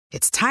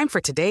It's time for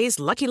today's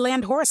Lucky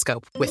Land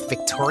horoscope with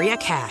Victoria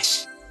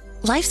Cash.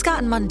 Life's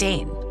gotten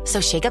mundane,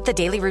 so shake up the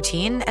daily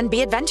routine and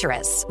be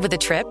adventurous with a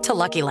trip to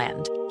Lucky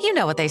Land. You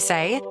know what they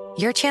say,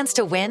 your chance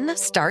to win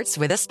starts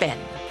with a spin.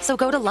 So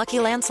go to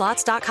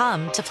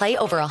LuckyLandSlots.com to play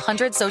over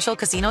 100 social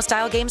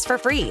casino-style games for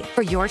free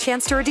for your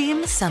chance to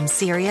redeem some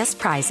serious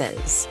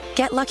prizes.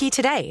 Get lucky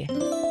today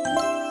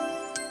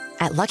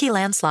at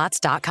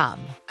LuckyLandSlots.com.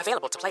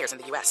 Available to players in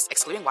the U.S.,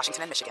 excluding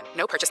Washington and Michigan.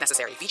 No purchase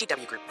necessary.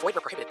 VGW Group. Void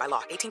or prohibited by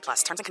law. 18+.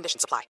 Terms and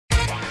conditions apply.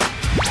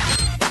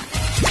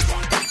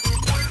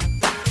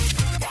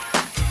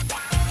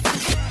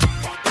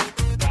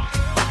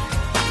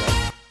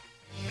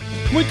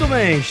 Muito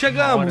bem,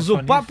 chegamos.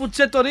 O Papo de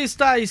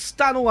Setorista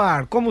está no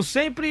ar. Como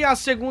sempre, às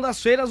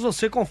segundas-feiras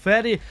você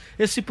confere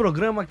esse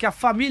programa que a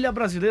família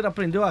brasileira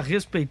aprendeu a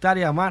respeitar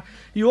e amar.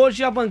 E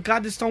hoje a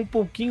bancada está um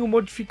pouquinho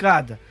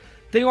modificada.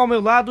 Tenho ao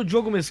meu lado o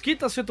Diogo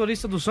Mesquita,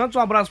 setorista do Santos. Um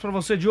abraço para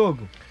você,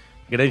 Diogo.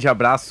 Grande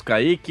abraço,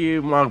 Kaique.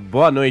 Uma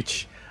boa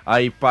noite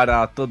aí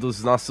para todos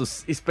os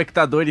nossos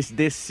espectadores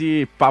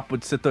desse Papo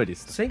de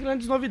Setorista. Sem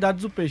grandes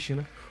novidades do Peixe,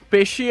 né?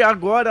 Peixe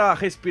agora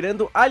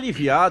respirando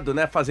aliviado,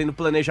 né? Fazendo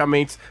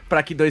planejamentos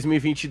para que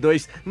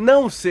 2022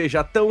 não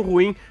seja tão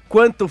ruim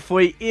quanto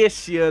foi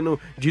esse ano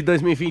de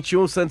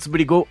 2021. O Santos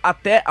brigou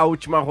até a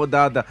última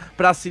rodada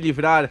para se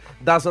livrar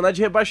da zona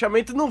de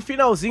rebaixamento. No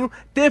finalzinho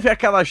teve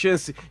aquela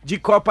chance de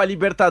Copa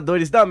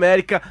Libertadores da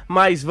América,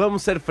 mas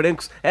vamos ser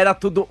francos, era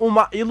tudo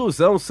uma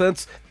ilusão. O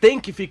Santos tem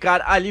que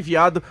ficar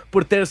aliviado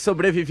por ter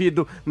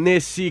sobrevivido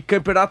nesse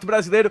Campeonato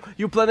Brasileiro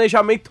e o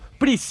planejamento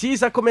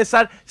precisa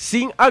começar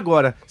sim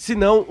agora,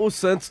 senão o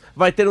Santos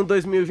vai ter um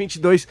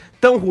 2022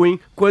 tão ruim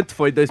quanto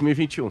foi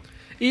 2021.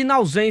 E na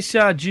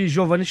ausência de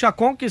Giovanni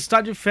Chacon, que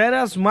está de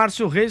férias,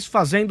 Márcio Reis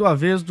fazendo a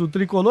vez do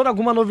Tricolor.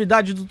 Alguma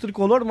novidade do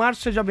Tricolor?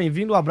 Márcio, seja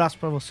bem-vindo, um abraço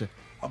para você.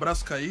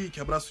 Abraço, Kaique,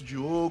 abraço,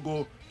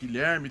 Diogo,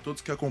 Guilherme,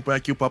 todos que acompanham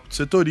aqui o Papo de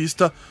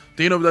Setorista.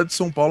 Tem novidade de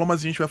São Paulo,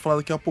 mas a gente vai falar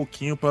daqui a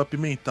pouquinho para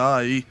apimentar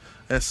aí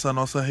essa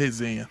nossa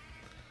resenha.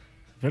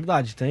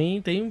 Verdade,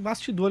 tem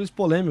bastidores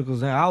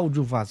polêmicos, né?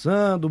 Áudio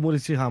vazando,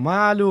 Muricy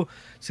Ramalho,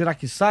 será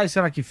que sai,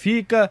 será que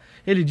fica?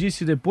 Ele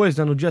disse depois,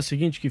 né, no dia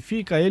seguinte que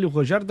fica, ele e o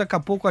Rogério, daqui a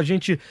pouco a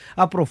gente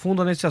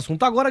aprofunda nesse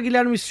assunto. Agora,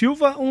 Guilherme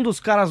Silva, um dos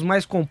caras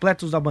mais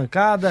completos da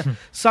bancada,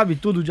 sabe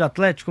tudo de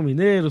Atlético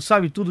Mineiro,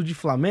 sabe tudo de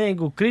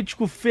Flamengo,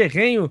 crítico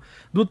ferrenho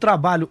do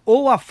trabalho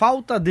ou a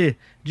falta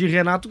de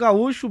Renato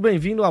Gaúcho.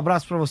 Bem-vindo, um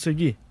abraço pra você,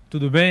 Gui.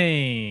 Tudo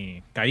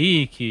bem,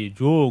 Kaique,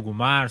 Diogo,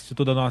 Márcio,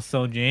 toda a nossa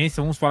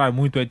audiência. Vamos falar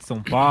muito aí de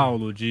São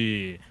Paulo,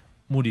 de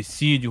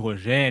Muricy, de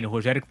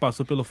Rogério que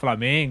passou pelo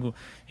Flamengo.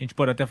 A gente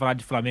pode até falar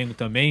de Flamengo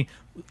também.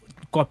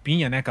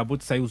 Copinha, né? Acabou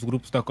de sair os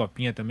grupos da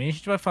Copinha também. A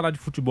gente vai falar de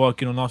futebol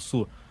aqui no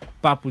nosso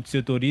Papo de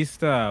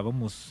Setorista.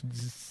 Vamos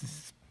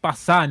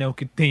passar, né, o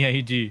que tem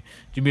aí de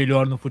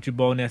melhor no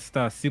futebol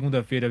nesta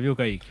segunda-feira, viu,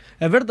 Kaique?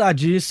 É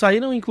verdade. E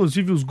saíram,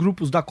 inclusive, os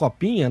grupos da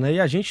Copinha, né? E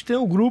a gente tem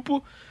o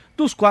grupo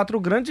dos 4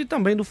 grandes e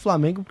também do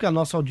Flamengo, porque a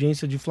nossa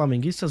audiência de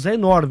flamenguistas é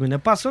enorme, né?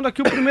 Passando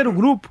aqui o primeiro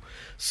grupo,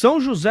 São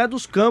José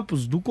dos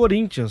Campos, do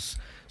Corinthians.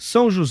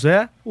 São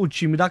José, o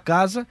time da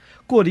casa,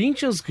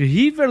 Corinthians,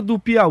 River do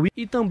Piauí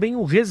e também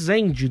o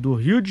Resende, do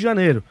Rio de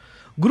Janeiro.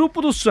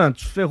 Grupo do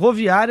Santos,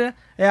 Ferroviária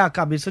é a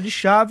cabeça de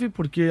chave,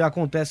 porque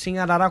acontece em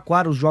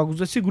Araraquara os jogos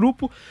desse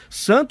grupo,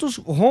 Santos,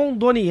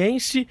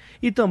 Rondoniense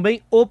e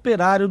também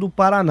Operário do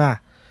Paraná.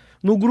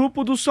 No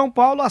grupo do São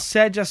Paulo, a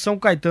sede é São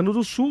Caetano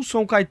do Sul.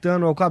 São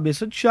Caetano é o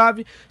cabeça de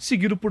chave,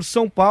 seguido por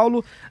São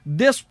Paulo,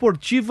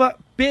 Desportiva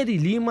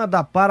Perilima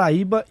da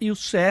Paraíba e o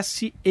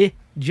CSE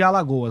de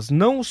Alagoas.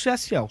 Não o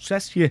CSE, o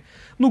CSE.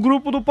 No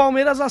grupo do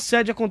Palmeiras, a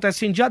sede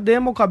acontece em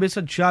Diadema, o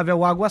cabeça de chave é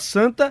o Água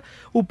Santa,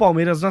 o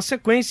Palmeiras na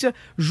sequência,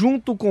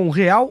 junto com o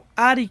Real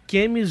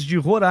Ariquemes de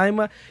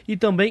Roraima e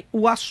também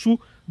o Açu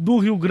do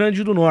Rio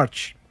Grande do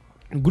Norte.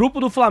 Grupo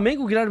do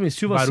Flamengo, Guilherme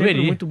Silva, Barueri.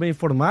 Sempre muito bem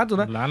informado,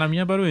 né? Lá na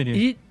minha Barueri.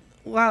 E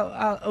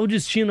o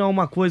destino é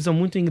uma coisa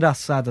muito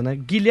engraçada, né?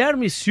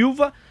 Guilherme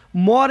Silva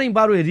mora em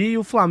Barueri e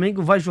o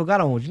Flamengo vai jogar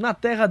aonde? Na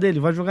terra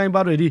dele, vai jogar em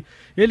Barueri.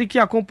 Ele que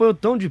acompanhou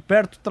tão de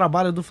perto o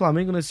trabalho do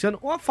Flamengo nesse ano,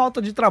 ou a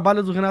falta de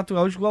trabalho do Renato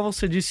Gaúcho, igual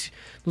você disse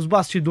nos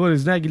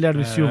bastidores, né,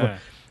 Guilherme Silva?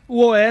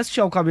 O Oeste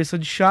é o cabeça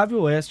de chave,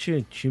 o Oeste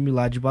é time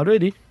lá de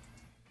Barueri.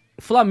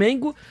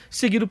 Flamengo,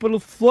 seguido pelo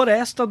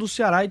Floresta do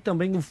Ceará e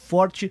também o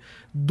Forte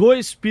do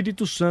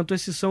Espírito Santo.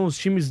 Esses são os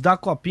times da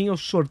Copinha. O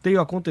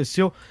sorteio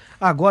aconteceu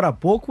agora há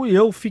pouco e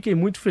eu fiquei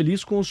muito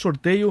feliz com o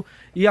sorteio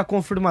e a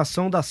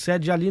confirmação da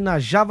sede ali na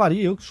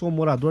Javari. Eu que sou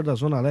morador da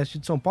Zona Leste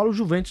de São Paulo,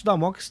 Juventus da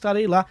Moca,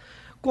 estarei lá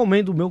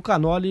comendo o meu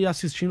canole e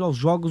assistindo aos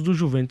jogos do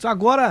Juventus.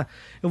 Agora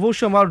eu vou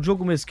chamar o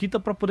Diogo Mesquita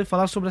para poder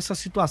falar sobre essa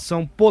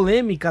situação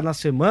polêmica na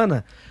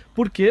semana,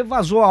 porque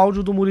vazou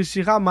áudio do Muricy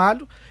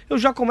Ramalho. Eu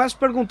já começo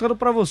perguntando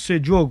para você,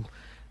 Diogo,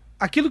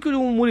 aquilo que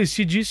o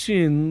Muricy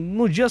disse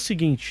no dia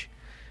seguinte,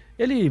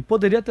 ele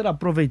poderia ter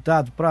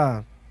aproveitado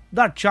para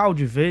dar tchau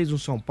de vez no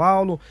São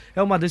Paulo?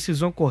 É uma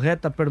decisão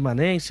correta a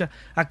permanência?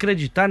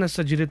 Acreditar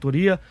nessa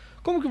diretoria?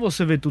 Como que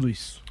você vê tudo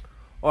isso?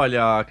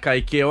 Olha,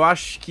 Kaique, eu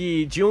acho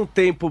que de um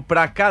tempo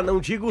pra cá, não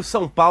digo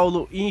São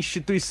Paulo e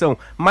instituição,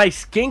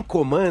 mas quem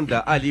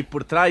comanda ali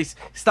por trás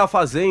está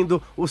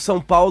fazendo o São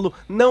Paulo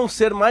não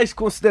ser mais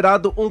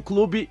considerado um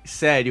clube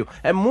sério.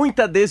 É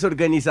muita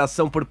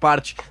desorganização por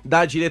parte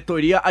da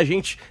diretoria. A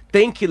gente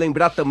tem que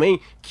lembrar também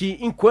que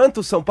enquanto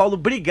o São Paulo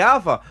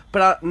brigava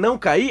pra não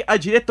cair, a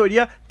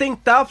diretoria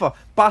tentava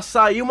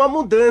passar aí uma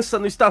mudança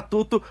no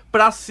estatuto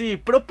para se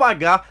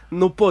propagar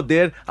no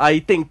poder,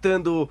 aí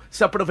tentando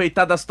se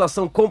aproveitar da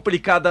situação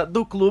complicada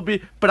do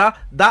clube para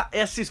dar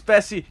essa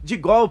espécie de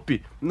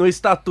golpe no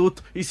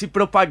estatuto e se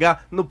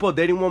propagar no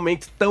poder em um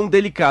momento tão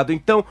delicado.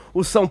 Então,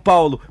 o São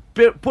Paulo,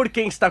 por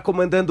quem está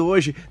comandando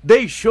hoje,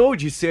 deixou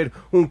de ser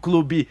um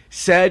clube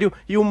sério,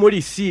 e o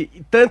Muricy,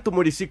 tanto o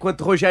Muricy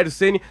quanto o Rogério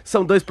Ceni,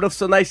 são dois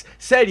profissionais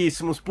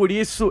seríssimos. Por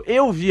isso,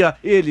 eu via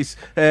eles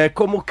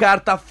como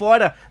carta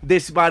fora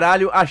desse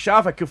baralho,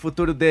 achava que o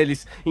futuro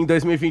deles em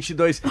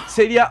 2022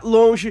 seria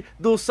longe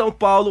do São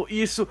Paulo,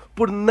 isso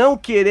por não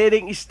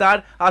quererem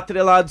estar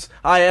atrelados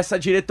a essa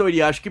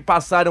diretoria. Acho que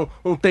passaram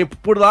um tempo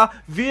por lá,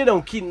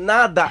 viram que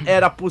nada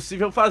era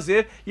possível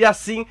fazer e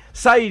assim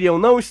sairiam.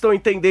 Não estou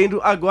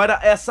entendendo agora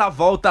essa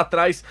volta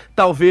atrás.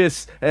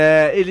 Talvez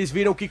eles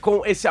viram que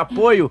com esse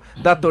apoio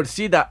da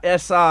torcida,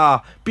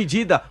 essa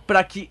pedida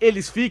para que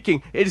eles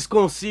fiquem, eles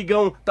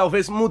consigam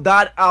talvez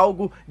mudar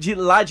algo de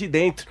lá de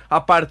dentro,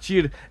 a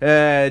partir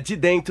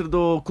de dentro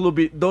do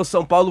clube do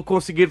São Paulo,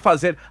 conseguir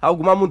fazer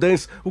alguma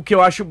mudança, o que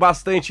eu acho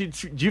bastante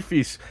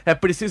difícil. É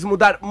preciso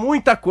mudar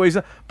muita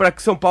coisa para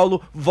que São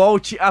Paulo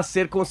volte a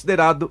ser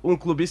considerado um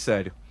clube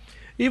sério.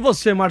 E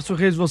você, Márcio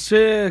Reis,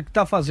 você que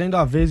está fazendo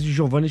a vez de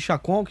Giovanni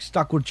Chacon, que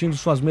está curtindo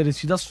suas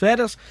merecidas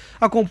férias,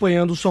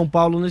 acompanhando o São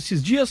Paulo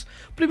nesses dias.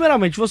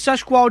 Primeiramente, você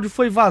acha que o áudio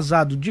foi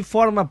vazado de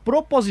forma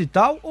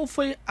proposital ou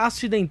foi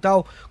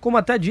acidental? Como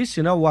até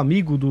disse, né, o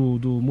amigo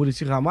do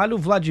Muricy Ramalho, o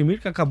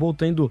Vladimir, que acabou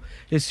tendo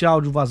esse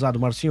áudio vazado,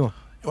 Marcinho.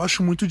 Eu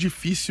acho muito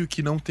difícil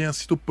que não tenha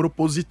sido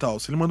proposital.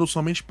 Se ele mandou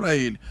somente pra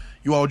ele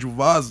e o áudio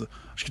vaza,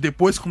 acho que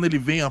depois, quando ele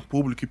vem a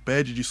público e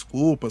pede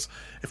desculpas,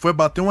 foi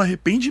bater um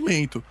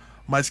arrependimento.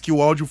 Mas que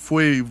o áudio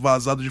foi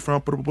vazado de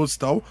forma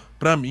proposital,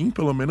 pra mim,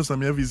 pelo menos na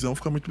minha visão,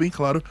 fica muito bem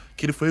claro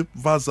que ele foi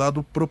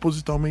vazado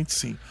propositalmente,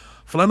 sim.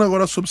 Falando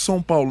agora sobre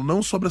São Paulo,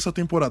 não sobre essa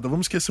temporada,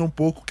 vamos esquecer um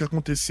pouco o que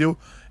aconteceu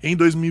em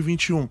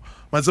 2021,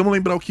 mas vamos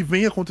lembrar o que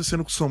vem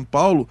acontecendo com o São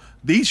Paulo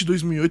desde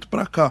 2008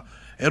 pra cá.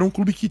 Era um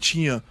clube que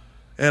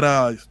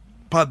era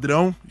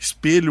padrão,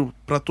 espelho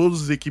para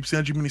todas as equipes em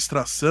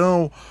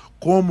administração,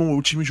 como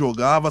o time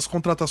jogava, as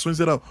contratações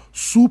eram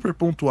super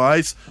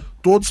pontuais,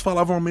 todos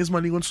falavam a mesma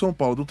língua de São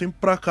Paulo. Do tempo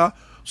pra cá,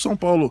 o São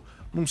Paulo,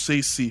 não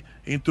sei se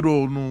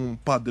entrou num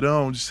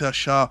padrão de se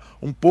achar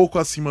um pouco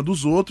acima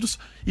dos outros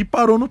e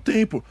parou no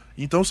tempo.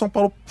 Então o São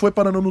Paulo foi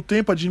parando no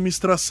tempo, a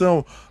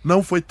administração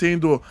não foi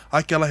tendo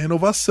aquela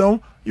renovação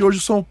e hoje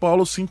o São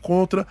Paulo se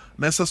encontra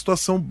nessa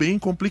situação bem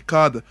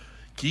complicada,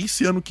 que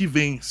esse ano que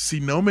vem, se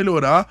não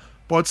melhorar,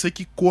 pode ser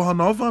que corra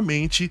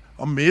novamente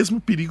o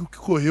mesmo perigo que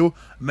correu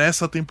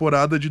nessa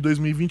temporada de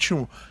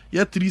 2021. E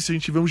é triste a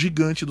gente ver um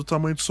gigante do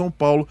tamanho do São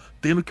Paulo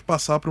tendo que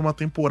passar por uma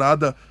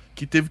temporada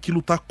que teve que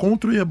lutar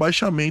contra o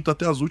rebaixamento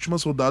até as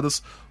últimas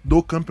rodadas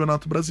do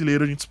Campeonato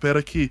Brasileiro. A gente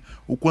espera que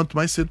o quanto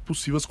mais cedo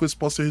possível as coisas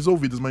possam ser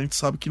resolvidas, mas a gente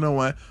sabe que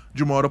não é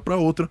de uma hora para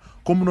outra,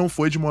 como não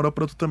foi de uma hora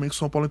para outra também que o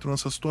São Paulo entrou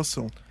nessa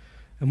situação.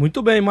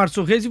 Muito bem,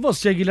 Márcio Reis. E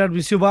você,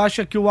 Guilherme Silva,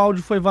 acha que o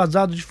áudio foi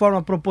vazado de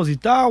forma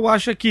proposital?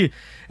 Acha que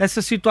essa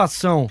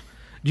situação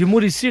de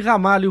Muricy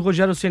Ramalho e o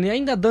Rogério Ceni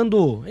ainda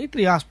dando,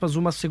 entre aspas,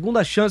 uma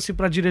segunda chance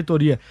para a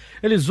diretoria,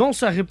 eles vão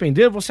se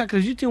arrepender? Você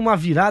acredita em uma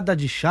virada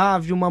de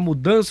chave, uma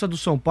mudança do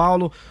São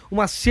Paulo,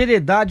 uma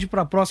seriedade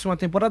para a próxima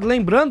temporada?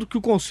 Lembrando que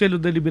o Conselho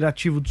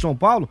Deliberativo de São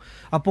Paulo,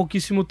 há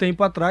pouquíssimo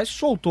tempo atrás,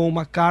 soltou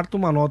uma carta,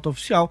 uma nota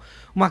oficial,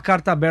 uma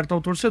carta aberta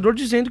ao torcedor,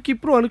 dizendo que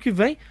para o ano que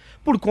vem,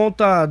 por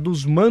conta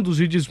dos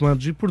mandos e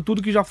desmandos e por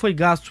tudo que já foi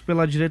gasto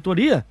pela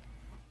diretoria,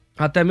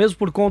 até mesmo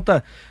por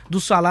conta do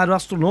salário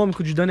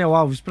astronômico de Daniel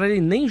Alves, para ele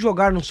nem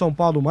jogar no São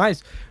Paulo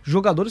mais,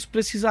 jogadores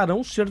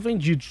precisarão ser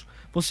vendidos.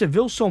 Você vê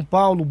o São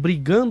Paulo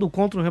brigando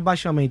contra o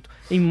rebaixamento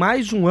em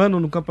mais um ano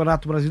no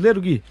Campeonato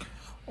Brasileiro, Gui?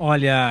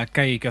 Olha,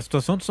 Kaique, a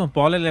situação do São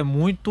Paulo ela é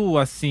muito,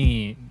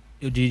 assim,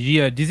 eu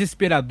diria,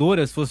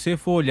 desesperadora se você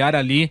for olhar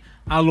ali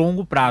a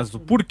longo prazo.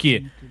 Por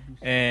quê?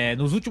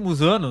 Nos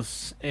últimos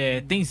anos,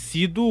 tem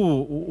sido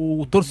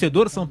o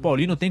torcedor são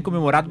paulino tem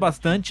comemorado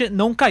bastante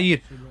não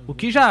cair, o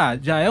que já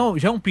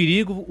é um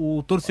perigo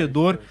o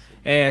torcedor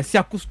se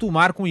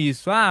acostumar com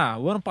isso.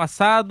 O ano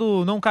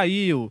passado não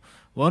caiu,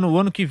 o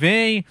ano que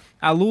vem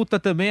a luta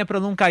também é para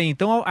não cair,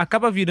 então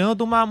acaba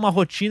virando uma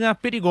rotina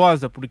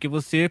perigosa, porque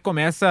você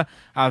começa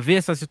a ver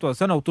essa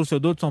situação, o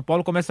torcedor de São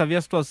Paulo começa a ver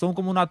a situação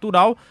como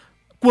natural,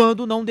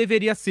 quando não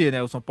deveria ser,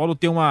 né? O São Paulo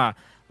tem uma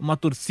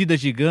torcida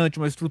gigante,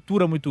 uma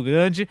estrutura muito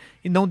grande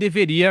e não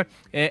deveria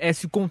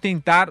se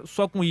contentar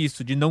só com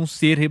isso, de não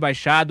ser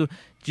rebaixado,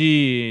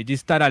 de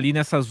estar ali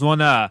nessa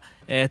zona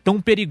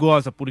tão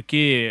perigosa,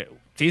 porque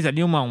fez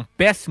ali um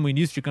péssimo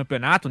início de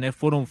campeonato, né?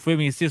 Foi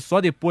vencer só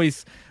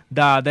depois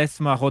da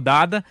 10ª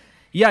rodada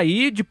E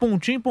aí, de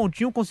pontinho em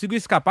pontinho, conseguiu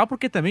escapar,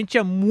 porque também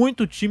tinha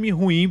muito time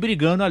ruim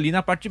brigando ali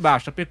na parte de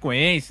baixo.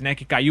 Chapecoense, né,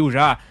 que caiu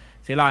já,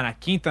 sei lá, na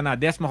 5ª, na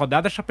 10ª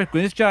rodada, a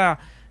Chapecoense já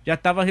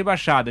estava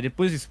rebaixada.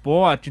 Depois o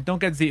Sport, então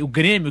quer dizer, o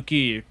Grêmio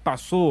que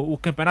passou o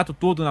campeonato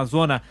todo na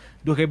zona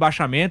do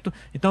rebaixamento.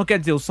 Então quer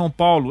dizer, o São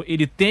Paulo,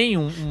 ele tem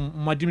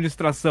uma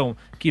administração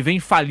que vem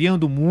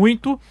falhando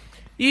muito.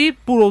 E,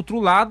 por outro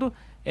lado,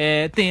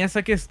 tem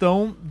essa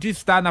questão de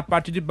estar na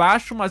parte de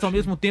baixo, mas ao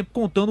mesmo tempo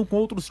contando com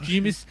outros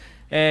times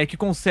que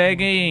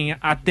conseguem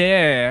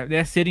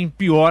até serem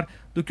pior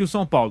do que o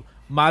São Paulo.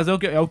 Mas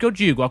é o que eu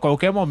digo, a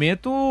qualquer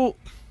momento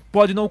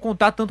pode não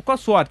contar tanto com a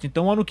sorte.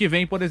 Então, ano que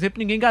vem, por exemplo,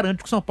 ninguém garante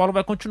que o São Paulo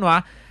vai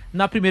continuar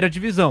na primeira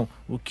divisão,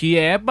 o que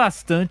é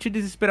bastante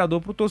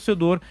desesperador para o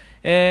torcedor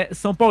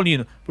são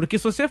paulino. Porque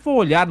se você for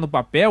olhar no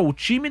papel, o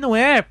time não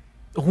é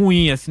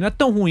ruim assim, não é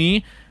tão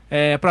ruim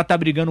para estar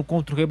brigando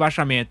contra o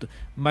rebaixamento.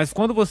 Mas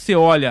quando você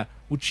olha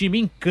o time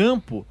em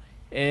campo,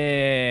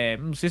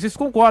 não sei se vocês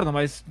concordam,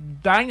 mas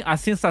dá a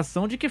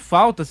sensação de que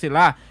falta, sei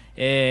lá,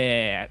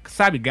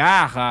 sabe,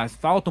 garra,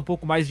 falta um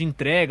pouco mais de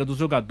entrega dos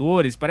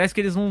jogadores. Parece que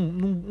eles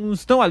não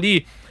estão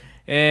ali,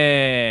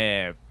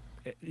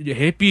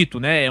 repito,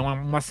 né, é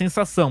uma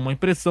sensação, uma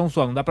impressão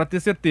só, não dá pra ter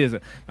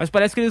certeza, mas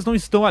parece que eles não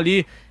estão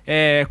ali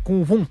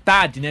com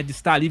vontade, né, de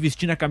estar ali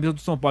vestindo a camisa do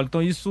São Paulo.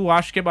 Então isso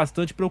acho que é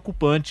bastante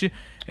preocupante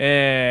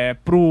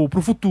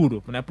pro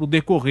futuro, né, pro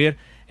decorrer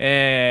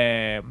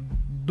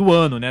do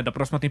ano, né, da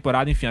próxima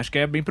temporada. Enfim, acho que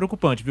é bem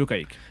preocupante, viu,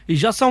 Kaique? E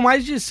já são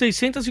mais de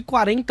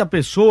 640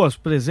 pessoas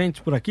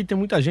presentes por aqui, tem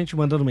muita gente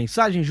mandando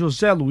mensagem.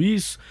 José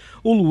Luiz,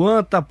 o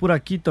Luan tá por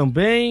aqui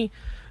também.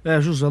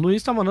 José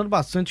Luiz tá mandando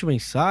bastante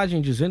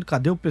mensagem, dizendo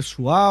cadê o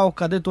pessoal,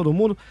 cadê todo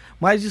mundo.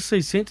 Mais de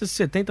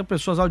 670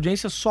 pessoas, a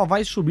audiência só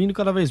vai subindo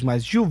cada vez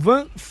mais.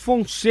 Gilvan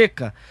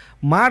Fonseca,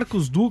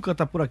 Marcos Duca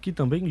tá por aqui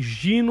também,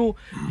 Gino,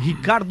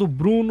 Ricardo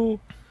Bruno,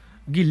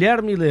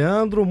 Guilherme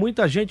Leandro,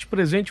 muita gente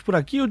presente por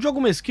aqui. O Diogo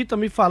Mesquita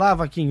me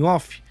falava aqui em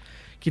off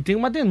que tem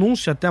uma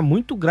denúncia até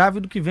muito grave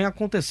do que vem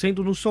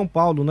acontecendo no São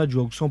Paulo, né,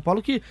 Diogo? São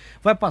Paulo que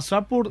vai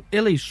passar por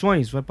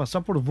eleições, vai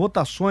passar por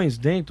votações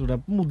dentro, né,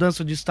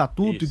 mudança de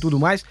estatuto. Isso. E tudo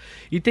mais,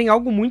 e tem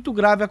algo muito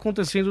grave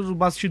acontecendo nos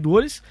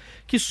bastidores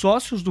que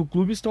sócios do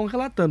clube estão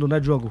relatando, né,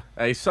 Diogo?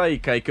 É isso aí,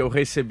 Kaique, eu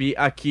recebi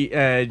aqui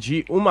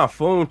de uma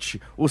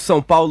fonte. O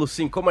São Paulo,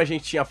 sim, como a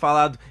gente tinha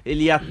falado,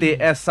 ele ia ter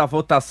essa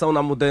votação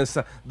na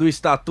mudança do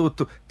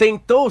estatuto,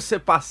 tentou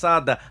ser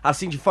passada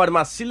assim de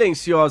forma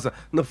silenciosa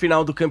no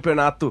final do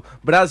Campeonato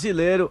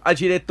Brasileiro. A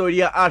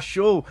diretoria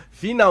achou,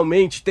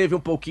 finalmente teve um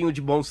pouquinho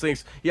de bom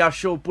senso e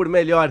achou por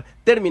melhor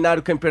terminar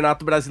o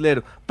Campeonato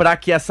Brasileiro para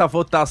que essa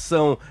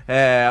votação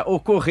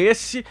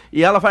ocorresse,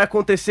 e ela vai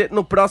acontecer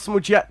no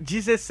próximo dia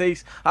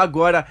 16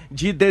 agora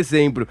de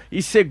dezembro.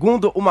 E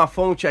segundo uma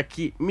fonte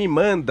aqui me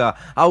manda,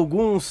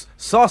 alguns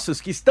sócios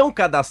que estão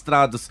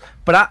cadastrados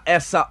para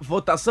essa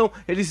votação,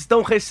 eles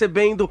estão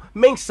recebendo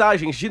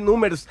mensagens de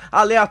números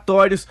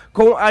aleatórios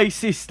com a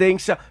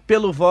insistência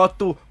pelo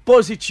voto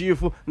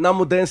positivo na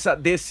mudança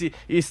desse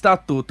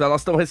estatuto.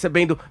 Elas estão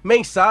recebendo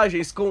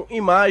mensagens com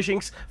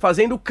imagens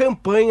fazendo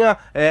campanha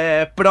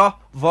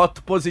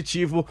pró-voto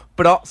positivo,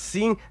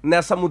 pró-sim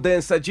nessa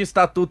mudança de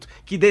estatuto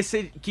que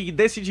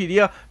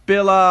decidiria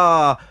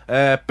pela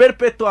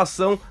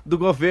perpetuação do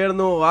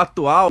governo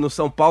atual no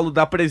São Paulo,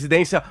 da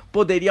presidência,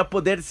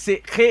 poder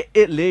ser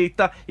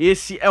reeleita.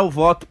 Esse é o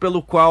voto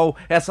pelo qual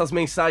essas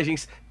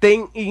mensagens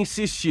têm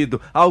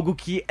insistido, algo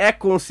que é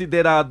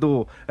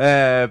considerado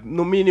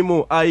no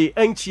mínimo aí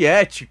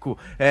antiético.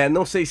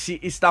 Não sei se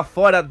está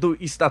fora do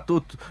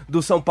estatuto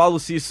do São Paulo,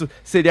 se isso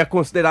seria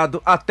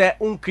considerado até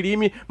um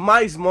crime,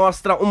 mas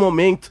mostra o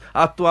momento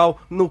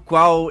atual no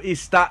qual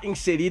está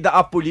inserida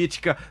a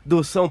política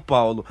do São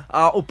Paulo.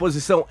 A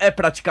oposição é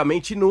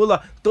praticamente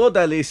nula.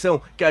 Toda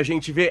eleição que a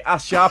gente vê,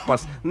 as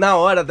chapas, na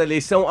hora da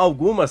eleição,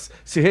 algumas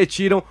se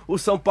retiram. O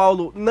São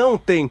Paulo não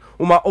tem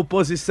uma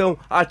oposição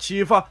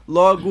ativa,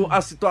 logo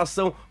a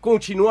situação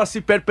continua se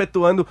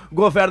perpetuando.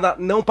 Governa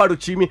não para o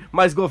time,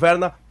 mas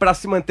governa para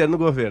se manter no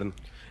governo.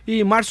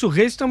 E Márcio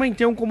Reis também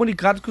tem um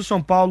comunicado que o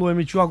São Paulo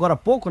emitiu agora há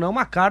pouco, né?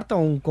 Uma carta,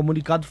 um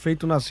comunicado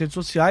feito nas redes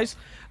sociais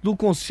do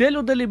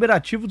Conselho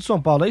Deliberativo de São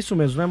Paulo. É isso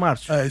mesmo, né,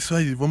 Márcio? É isso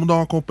aí. Vamos dar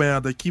uma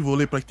acompanhada aqui. Vou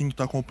ler para quem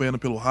está acompanhando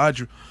pelo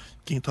rádio,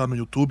 quem está no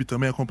YouTube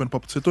também acompanhando o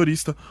Papo do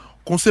Setorista.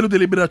 O Conselho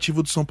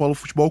Deliberativo do São Paulo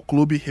Futebol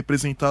Clube,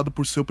 representado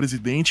por seu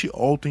presidente,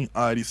 Olten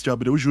Aires de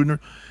Abreu Júnior,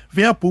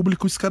 vem a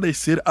público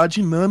esclarecer a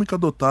dinâmica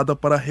adotada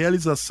para a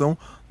realização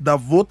da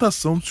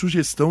votação de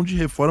sugestão de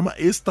reforma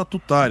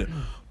estatutária,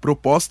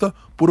 proposta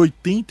por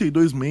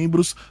 82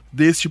 membros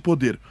deste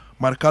poder,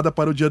 marcada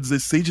para o dia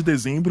 16 de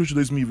dezembro de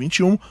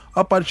 2021,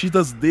 a partir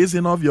das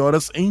 19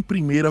 horas em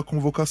primeira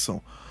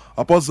convocação.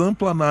 Após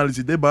ampla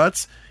análise e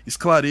debates,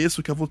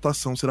 esclareço que a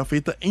votação será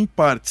feita em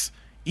partes,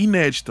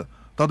 inédita.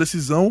 Tal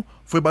decisão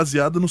foi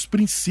baseada nos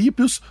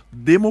princípios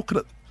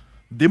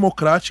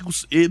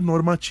democráticos e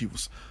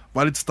normativos.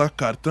 Vale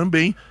destacar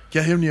também que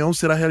a reunião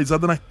será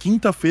realizada na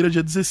quinta-feira,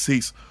 dia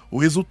 16. O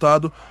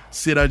resultado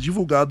será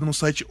divulgado no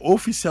site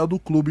oficial do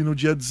clube no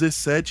dia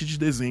 17 de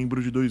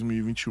dezembro de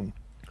 2021.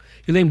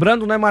 E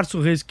lembrando, né,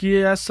 Márcio Reis, que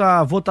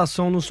essa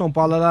votação no São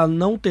Paulo ela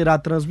não terá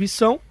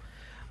transmissão.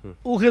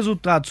 O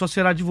resultado só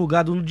será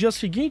divulgado no dia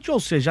seguinte,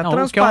 ou seja, a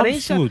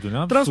transparência, é um absurdo,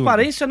 né?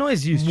 transparência não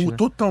existe. Né?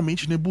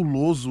 Totalmente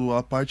nebuloso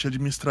a parte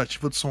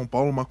administrativa do São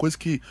Paulo, uma coisa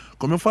que,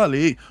 como eu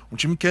falei, um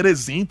time que era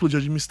exemplo de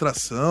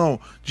administração,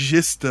 de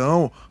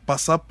gestão,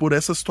 passar por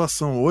essa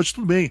situação hoje,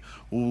 tudo bem,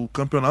 o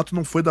campeonato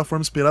não foi da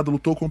forma esperada,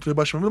 lutou contra o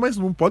rebaixamento, mas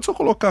não pode só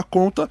colocar a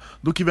conta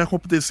do que vem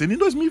acontecendo em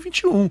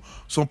 2021. O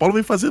São Paulo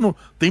vem fazendo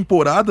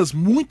temporadas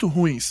muito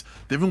ruins.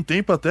 Teve um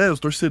tempo até,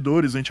 os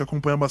torcedores, a gente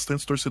acompanha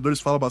bastante, os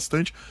torcedores falam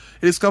bastante,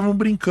 eles ficavam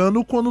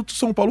brincando quando o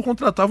São Paulo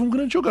contratava um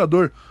grande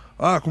jogador.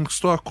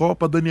 Conquistou a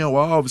Copa, Daniel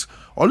Alves.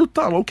 Olha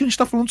o que a gente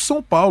tá falando de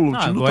São Paulo, o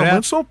time do tamanho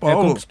de São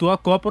Paulo. Conquistou a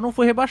Copa, não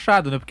foi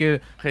rebaixado, né? Porque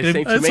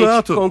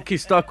recentemente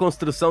conquistou a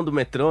construção do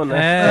metrô,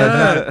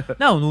 né?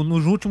 Não,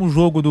 no último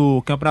jogo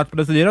do Campeonato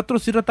Brasileiro, a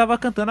torcida tava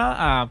cantando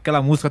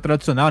aquela música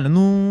tradicional, né?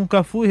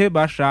 Nunca fui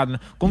rebaixado, né?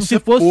 Como se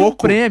fosse um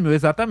prêmio,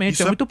 exatamente.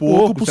 Isso é muito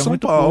pouco pro São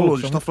Paulo. A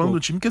gente tá falando do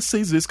time que é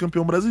 6 vezes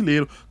campeão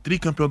brasileiro,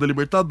 tricampeão da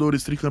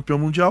Libertadores, tricampeão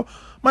mundial,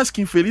 mas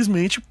que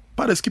infelizmente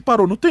parece que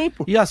parou no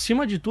tempo. E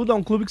acima de tudo é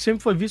um clube que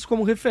sempre foi visto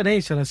como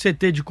referência, né?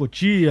 CT de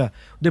Cotia,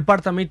 o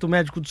Departamento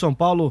Médico de São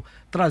Paulo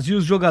trazia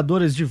os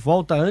jogadores de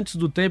volta antes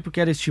do tempo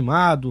que era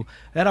estimado,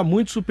 era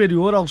muito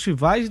superior aos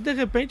rivais e de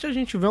repente a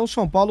gente vê um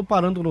São Paulo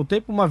parando no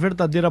tempo, uma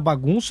verdadeira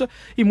bagunça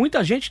e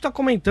muita gente está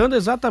comentando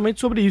exatamente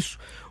sobre isso.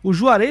 O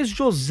Juarez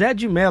José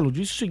de Melo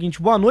disse o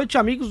seguinte: boa noite,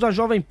 amigos da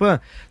Jovem Pan.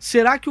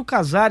 Será que o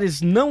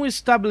Casares não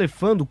está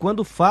blefando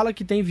quando fala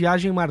que tem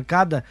viagem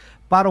marcada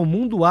para o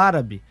mundo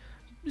árabe?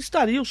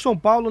 Estaria o São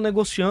Paulo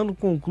negociando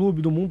com o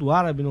clube do mundo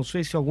árabe, não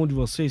sei se algum de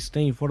vocês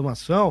tem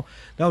informação,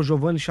 né? O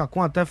Giovanni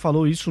Chacon até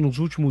falou isso nos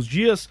últimos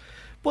dias,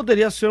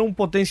 poderia ser um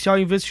potencial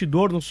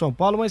investidor no São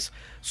Paulo, mas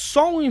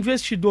só um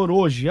investidor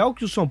hoje é o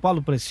que o São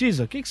Paulo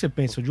precisa? O que você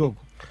pensa, Diogo?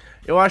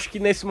 Eu acho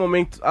que nesse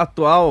momento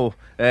atual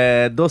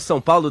do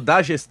São Paulo,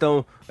 da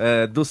gestão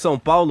do São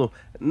Paulo,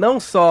 não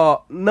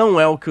só não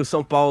é o que o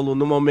São Paulo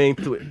no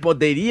momento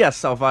poderia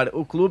salvar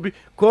o clube,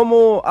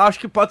 como acho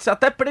que pode ser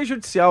até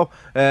prejudicial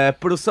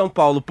para o São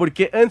Paulo,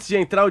 porque antes de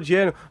entrar o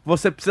dinheiro,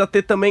 você precisa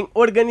ter também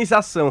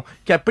organização,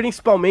 que é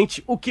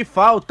principalmente o que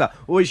falta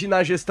hoje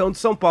na gestão do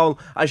São Paulo.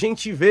 A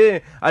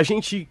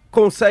gente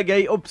consegue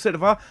aí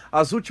observar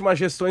as últimas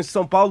gestões de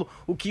São Paulo,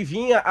 o que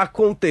vinha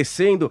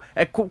acontecendo,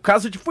 o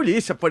caso de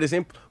polícia, por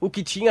exemplo, o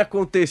que tinha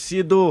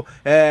acontecido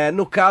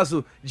no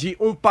caso de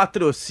um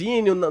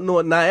patrocínio,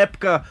 na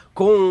época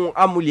com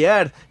a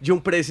mulher de um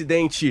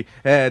presidente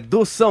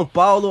do São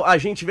Paulo. A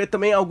gente vê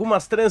também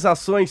algumas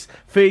transações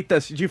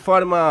feitas de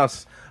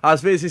formas às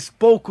vezes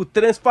pouco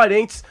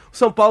transparentes, o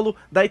São Paulo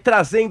daí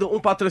trazendo um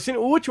patrocínio,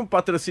 o último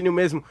patrocínio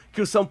mesmo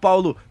que o São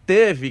Paulo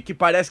teve, que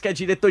parece que a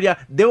diretoria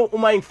deu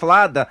uma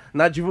inflada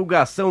na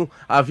divulgação,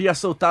 havia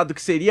soltado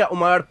que seria o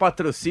maior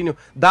patrocínio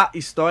da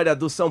história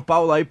do São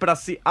Paulo aí para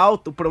se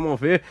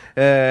autopromover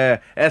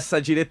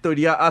essa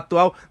diretoria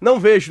atual.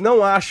 Não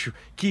acho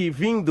que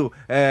vindo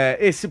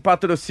esse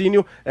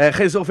patrocínio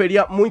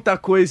resolveria muita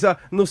coisa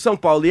no São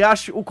Paulo, e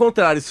acho o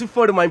contrário, se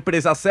for uma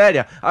empresa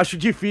séria, acho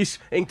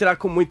difícil entrar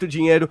com muito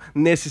dinheiro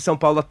nesse São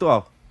Paulo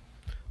atual.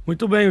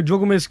 Muito bem, o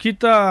Diogo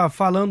Mesquita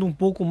falando um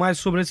pouco mais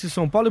sobre esse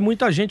São Paulo e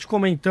muita gente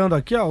comentando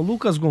aqui, ó, o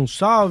Lucas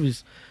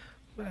Gonçalves,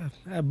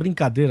 é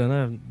brincadeira,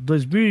 né?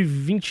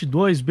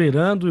 2022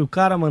 beirando e o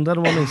cara mandando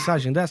uma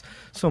mensagem dessa.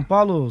 São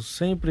Paulo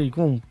sempre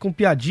com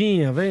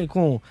piadinha, vem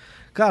com...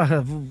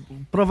 Cara,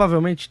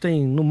 provavelmente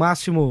tem no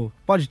máximo,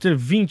 pode ter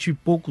 20 e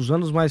poucos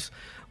anos, mas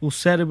o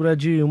cérebro é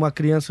de uma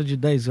criança de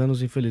 10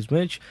 anos,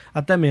 infelizmente,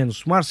 até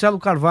menos. Marcelo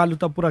Carvalho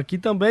está por aqui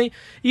também.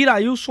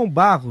 Irailson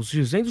Barros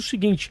dizendo o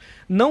seguinte: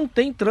 não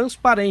tem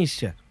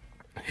transparência.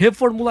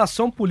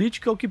 Reformulação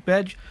política é o que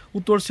pede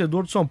o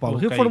torcedor de São Paulo.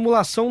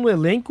 Reformulação no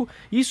elenco,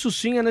 isso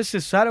sim é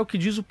necessário, é o que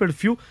diz o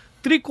perfil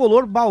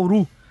Tricolor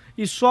Bauru.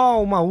 E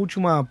só uma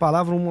última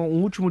palavra,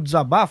 um último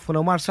desabafo, né?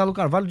 O Marcelo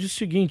Carvalho diz o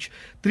seguinte: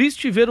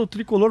 triste ver o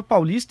tricolor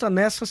paulista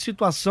nessa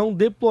situação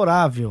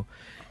deplorável.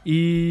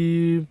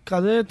 E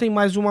cadê? Tem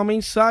mais uma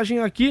mensagem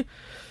aqui.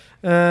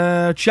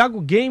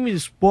 Thiago Gamer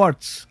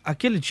Sports,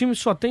 aquele time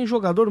só tem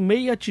jogador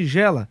meia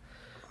tigela.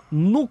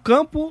 No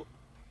campo,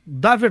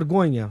 dá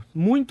vergonha,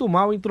 muito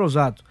mal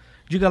entrosado.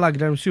 Diga lá,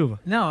 Guilherme Silva.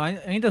 Não,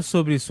 ainda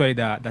sobre isso aí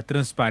da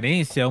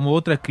transparência, uma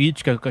outra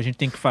crítica que a gente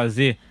tem que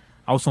fazer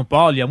ao São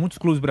Paulo e a muitos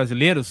clubes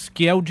brasileiros,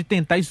 que é o de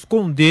tentar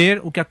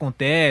esconder o que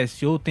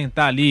acontece, ou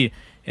tentar ali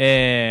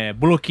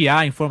bloquear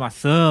a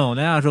informação,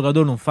 né? O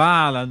jogador não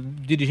fala,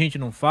 o dirigente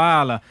não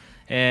fala,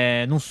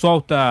 não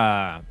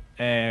solta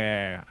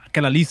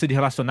aquela lista de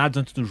relacionados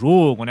antes do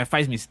jogo, né?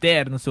 Faz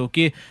mistério, não sei o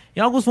quê. Em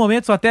alguns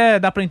momentos até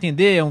dá para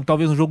entender,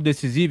 talvez um jogo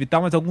decisivo e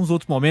tal, mas em alguns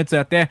outros momentos é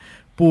até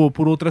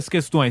por outras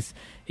questões.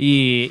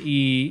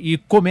 E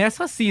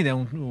começa assim, né?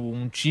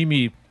 Um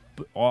time...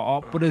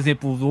 por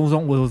exemplo,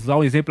 vamos usar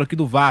o exemplo aqui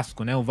do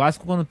Vasco, né? O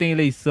Vasco, quando tem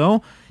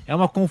eleição, é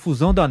uma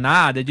confusão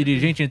danada,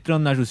 dirigente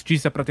entrando na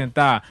justiça para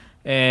tentar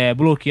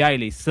bloquear a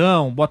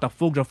eleição, o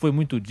Botafogo já foi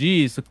muito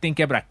disso, que tem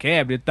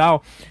quebra-quebra e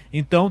tal.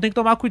 Então tem que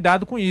tomar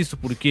cuidado com isso,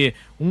 porque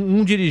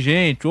um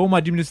dirigente ou uma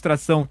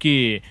administração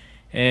que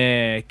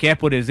quer,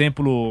 por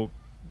exemplo,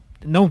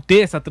 não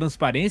ter essa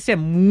transparência é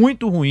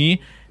muito ruim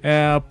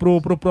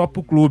pro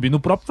próprio clube. No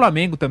próprio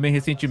Flamengo também,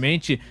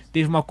 recentemente,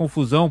 teve uma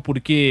confusão,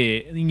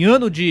 porque em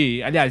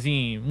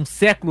um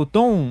século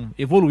tão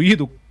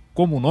evoluído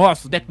como o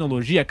nosso,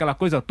 tecnologia, aquela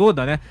coisa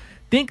toda, né?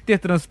 Tem que ter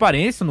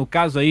transparência. No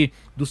caso aí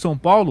do São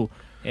Paulo,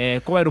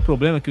 qual era o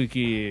problema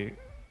que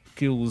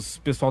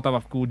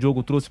o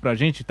Diogo trouxe pra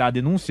gente, tá? A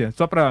denúncia,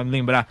 só pra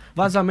lembrar.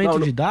 Vazamento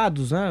de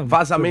dados, né?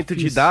 Vazamento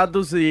de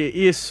dados, e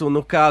isso,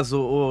 no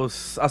caso,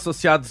 os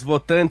associados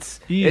votantes,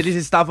 eles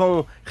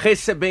estavam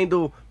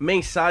recebendo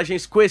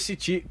mensagens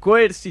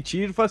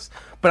coercitivas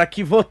para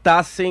que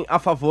votassem a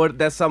favor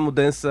dessa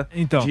mudança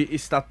de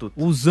estatuto.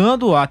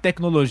 Usando a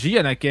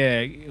tecnologia, né, que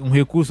é um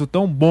recurso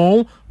tão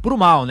bom pro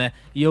mal, né?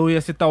 E eu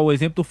ia citar o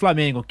exemplo do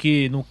Flamengo,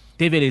 que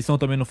teve eleição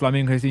também no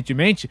Flamengo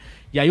recentemente,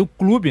 e aí o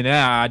clube, né,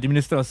 a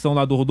administração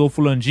lá do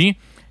Rodolfo Landim,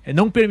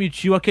 não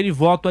permitiu aquele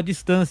voto à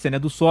distância, né,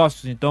 dos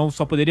sócios. Então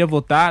só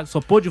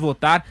pôde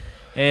votar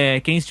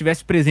quem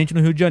estivesse presente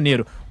no Rio de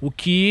Janeiro. O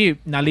que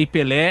na Lei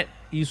Pelé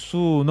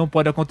isso não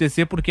pode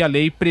acontecer, porque a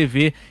lei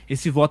prevê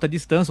esse voto à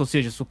distância, ou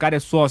seja, se o cara é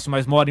sócio,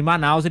 mas mora em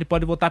Manaus, ele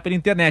pode votar pela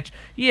internet.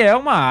 E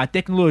a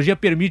tecnologia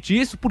permite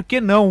isso, por que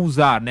não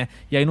usar, né?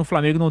 E aí no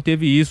Flamengo não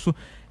teve isso,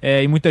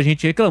 e muita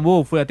gente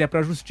reclamou, foi até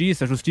para a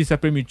justiça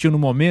permitiu no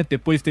momento,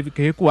 depois teve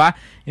que recuar.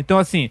 Então,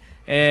 assim,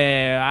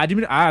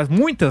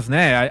 muitas,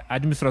 né,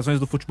 administrações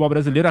do futebol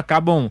brasileiro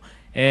acabam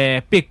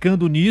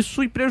pecando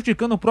nisso e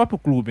prejudicando o próprio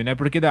clube, né?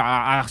 Porque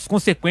as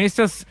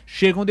consequências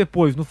chegam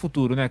depois, no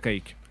futuro, né,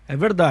 Kaique? É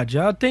verdade,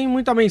 tem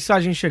muita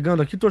mensagem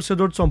chegando aqui,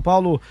 torcedor de São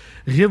Paulo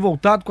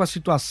revoltado com a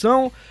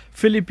situação.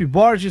 Felipe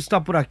Borges está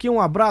por aqui,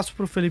 um abraço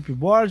para o Felipe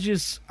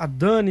Borges, a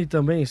Dani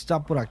também está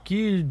por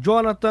aqui,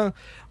 Jonathan,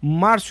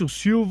 Márcio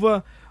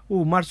Silva,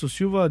 o Márcio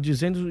Silva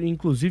dizendo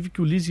inclusive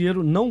que o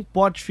Lisieiro não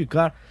pode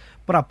ficar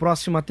para a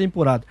próxima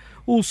temporada.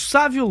 O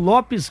Sávio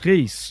Lopes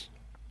Reis: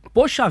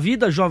 poxa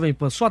vida, Jovem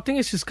Pan, só tem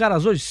esses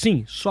caras hoje?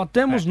 Sim, só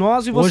temos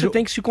nós, e você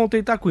tem que se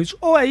contentar com isso.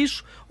 Ou é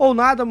isso, ou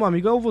nada, meu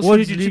amigo. Ou você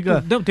hoje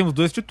desliga... temos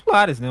dois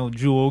titulares, né? O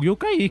Diogo e o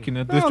Kaique,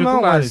 né? Dois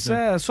titulares.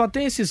 Mas, só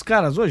tem esses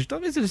caras hoje.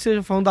 Talvez ele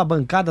esteja falando da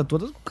bancada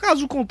toda.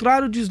 Caso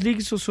contrário,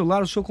 desligue seu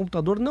celular, o seu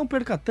computador, não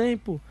perca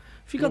tempo.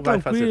 Fica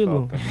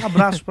tranquilo. Um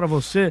abraço pra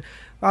você.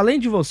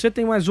 Além de você,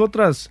 tem mais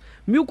outras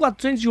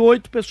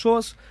 1.408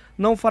 pessoas.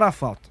 Não fará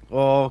falta.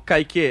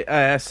 Kaique,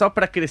 só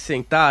para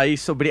acrescentar aí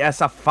sobre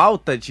essa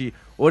falta de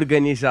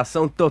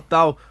organização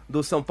total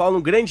do São Paulo,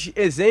 um grande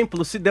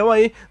exemplo se deu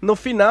aí no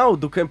final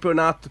do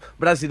Campeonato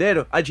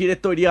Brasileiro. A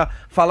diretoria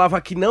falava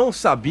que não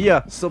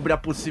sabia sobre a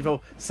possível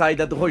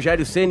saída do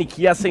Rogério Ceni,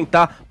 que ia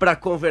sentar para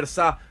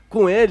conversar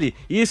com ele,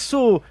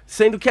 isso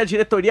sendo que a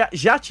diretoria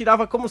já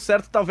tirava como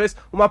certo talvez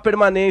uma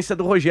permanência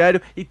do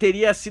Rogério, e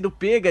teria sido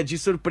pega de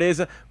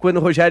surpresa quando o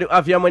Rogério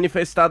havia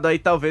manifestado aí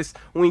talvez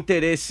um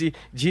interesse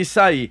de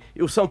sair.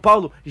 E o São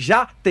Paulo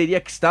já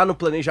teria que estar no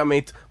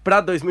planejamento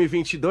para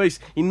 2022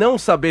 e não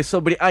saber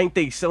sobre a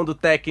intenção do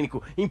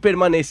técnico em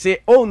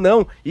permanecer ou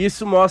não.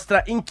 Isso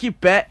mostra em que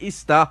pé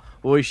está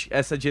hoje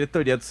essa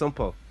diretoria do São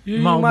Paulo. E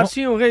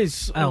Marcinho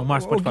Reis, o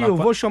Márcio pode falar. Eu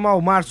vou chamar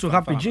o Márcio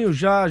rapidinho,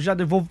 já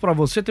devolvo para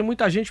você. Tem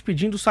muita gente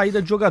pedindo saída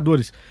de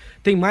jogadores.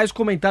 Tem mais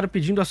comentário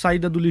pedindo a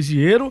saída do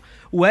Lisieiro.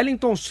 O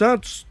Wellington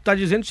Santos está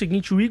dizendo o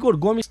seguinte: o Igor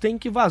Gomes tem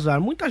que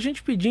vazar. Muita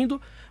gente pedindo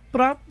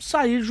para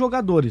sair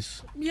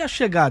jogadores. E a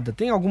chegada?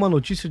 Tem alguma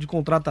notícia de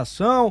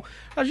contratação?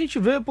 A gente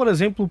vê, por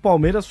exemplo, o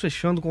Palmeiras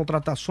fechando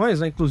contratações,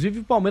 né? Inclusive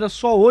o Palmeiras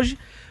só hoje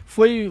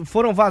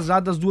foram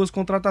vazadas 2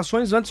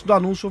 contratações antes do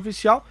anúncio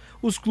oficial.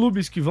 Os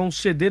clubes que vão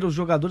ceder os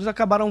jogadores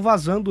acabaram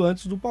vazando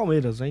antes do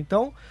Palmeiras, né?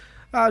 Então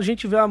a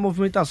gente vê a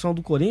movimentação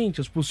do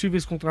Corinthians,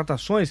 possíveis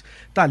contratações,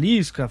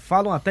 Talisca,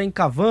 falam até em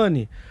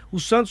Cavani, o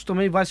Santos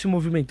também vai se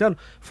movimentando,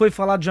 foi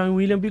falado já em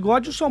William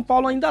Bigode, o São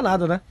Paulo ainda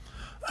nada, né?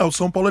 O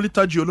São Paulo ele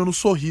tá de olho no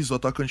Sorriso,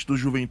 atacante do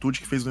Juventude,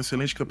 que fez um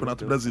excelente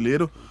campeonato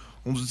brasileiro,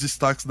 um dos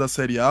destaques da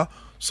Série A.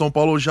 São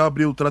Paulo já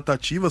abriu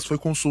tratativas, foi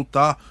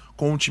consultar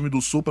com o time do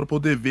Sul para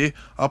poder ver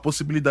a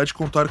possibilidade de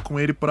contar com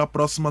ele para a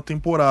próxima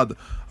temporada.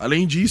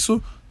 Além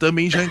disso,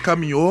 também já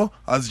encaminhou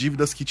as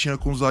dívidas que tinha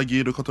com o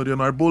zagueiro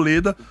equatoriano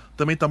Arboleda,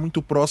 também está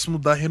muito próximo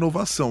da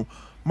renovação.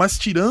 Mas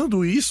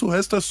tirando isso, o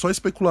resto é só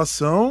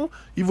especulação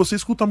e você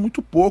escuta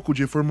muito pouco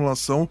de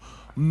reformulação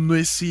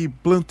nesse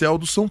plantel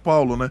do São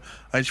Paulo, né?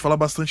 A gente fala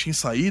bastante em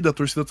saída, a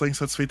torcida tá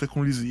insatisfeita com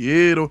o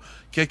Lisieiro,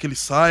 quer que ele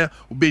saia,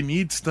 o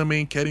Benítez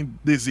também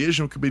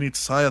desejam que o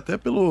Benítez saia, até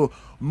pelo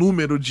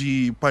número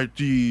de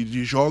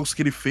jogos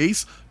que ele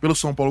fez pelo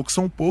São Paulo, que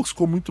são poucos,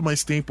 com muito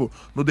mais tempo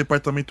no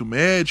departamento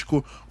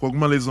médico, com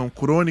alguma lesão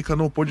crônica,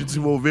 não pôde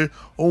desenvolver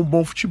um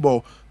bom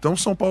futebol. Então o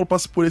São Paulo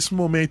passa por esse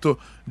momento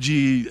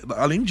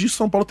além disso,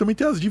 São Paulo também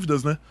tem as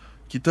dívidas, né?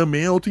 que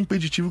também é outro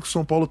impeditivo que o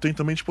São Paulo tem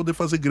também de poder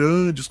fazer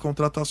grandes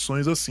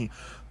contratações assim.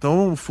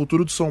 Então, o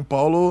futuro do São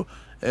Paulo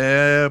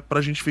é pra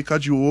gente ficar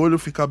de olho,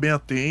 ficar bem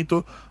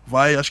atento,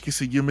 vai, acho que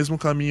seguir o mesmo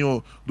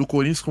caminho do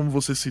Corinthians, como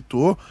você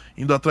citou,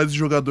 indo atrás de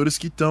jogadores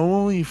que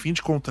estão em fim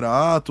de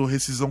contrato,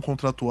 rescisão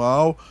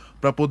contratual,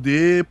 para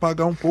poder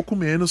pagar um pouco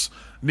menos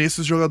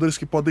nesses jogadores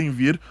que podem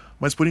vir,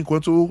 mas por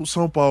enquanto o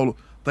São Paulo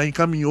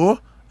encaminhou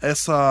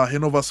essa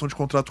renovação de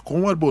contrato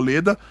com o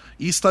Arboleda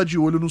e está de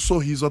olho no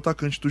Sorriso,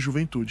 atacante do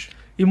Juventude.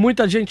 E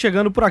muita gente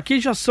chegando por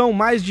aqui, já são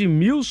mais de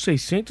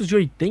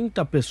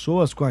 1.680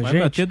 pessoas com a gente.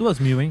 Vai bater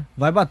 2.000, hein?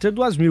 Vai bater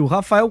 2.000.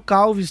 Rafael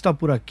Calves está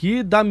por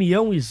aqui,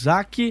 Damião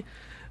Isaac,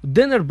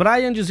 Denner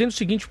Bryan dizendo o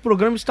seguinte: o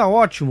programa está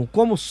ótimo,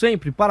 como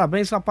sempre,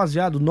 parabéns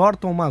rapaziada.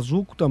 Norton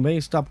Mazuco também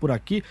está por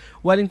aqui.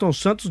 O Wellington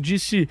Santos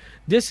disse,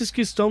 desses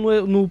que estão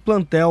no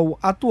plantel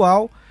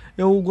atual,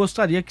 eu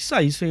gostaria que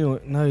saíssem,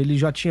 né? Ele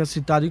já tinha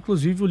citado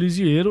inclusive o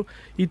Lisieiro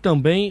e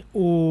também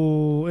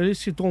ele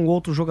citou um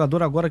outro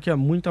jogador agora que é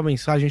muita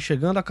mensagem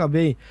chegando,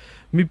 acabei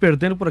me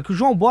perdendo por aqui. O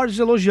João Borges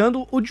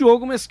elogiando o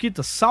Diogo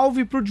Mesquita,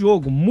 salve pro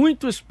Diogo,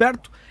 muito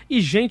esperto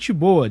e gente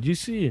boa,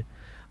 disse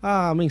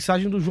a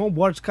mensagem do João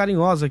Borges,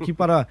 carinhosa aqui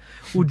para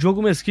o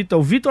Diogo Mesquita.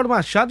 O Vitor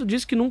Machado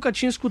disse que nunca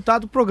tinha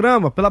escutado o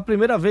programa, pela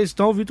primeira vez.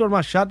 Então, Vitor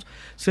Machado,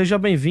 seja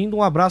bem-vindo,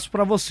 um abraço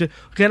para você.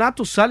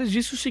 Renato Salles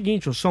disse o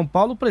seguinte: o São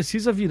Paulo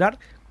precisa virar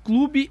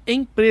clube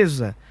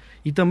empresa.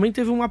 E também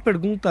teve uma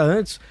pergunta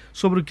antes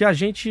sobre o que a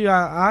gente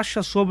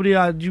acha sobre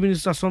a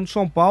administração do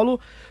São Paulo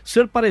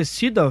ser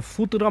parecida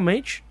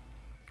futuramente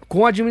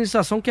com a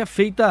administração que é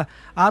feita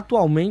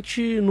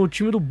atualmente no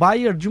time do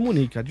Bayern de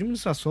Munique. A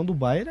administração do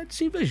Bayern é de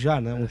se invejar,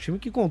 né? Um time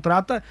que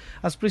contrata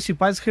as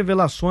principais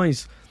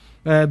revelações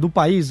do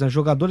país, né?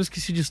 Jogadores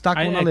que se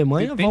destacam na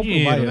Alemanha vão pro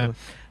Bayern.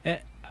 Né?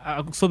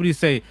 Sobre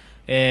isso aí,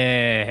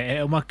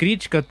 é uma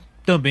crítica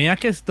também à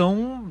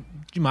questão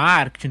de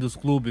marketing dos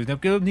clubes, né?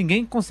 Porque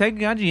ninguém consegue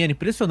ganhar dinheiro,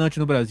 impressionante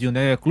no Brasil,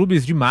 né?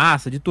 Clubes de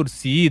massa, de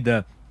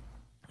torcida,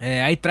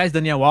 aí traz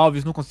Daniel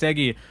Alves, não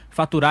consegue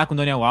faturar com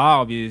Daniel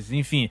Alves,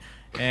 enfim...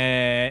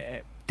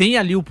 tem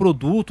ali o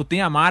produto,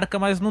 tem a marca,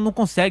 mas não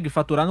consegue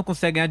faturar, não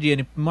consegue ganhar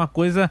dinheiro. Uma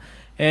coisa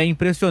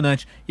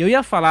impressionante. Eu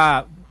ia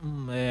falar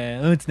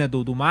antes, né,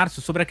 do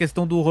Márcio, sobre a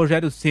questão do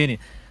Rogério Ceni,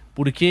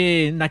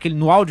 porque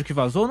no áudio que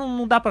vazou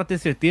não dá para ter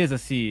certeza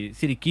se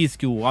ele quis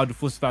que o áudio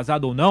fosse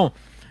vazado ou não,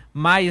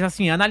 mas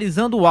assim,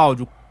 analisando o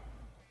áudio,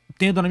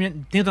 tendo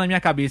na minha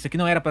cabeça que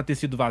não era para ter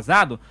sido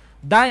vazado,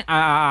 dá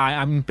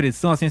a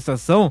impressão, a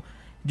sensação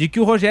de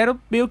que o Rogério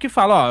meio que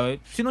fala,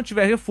 se não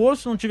tiver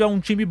reforço, se não tiver um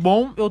time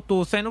bom, eu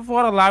tô saindo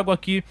fora, largo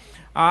aqui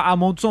a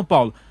mão do São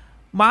Paulo.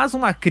 Mas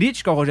uma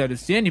crítica ao Rogério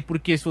Ceni,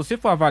 porque se você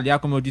for avaliar,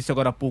 como eu disse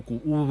agora há pouco,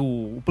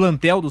 o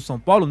plantel do São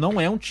Paulo não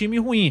é um time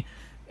ruim.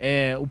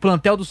 O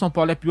plantel do São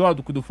Paulo é pior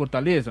do que o do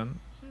Fortaleza?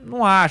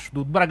 Não acho.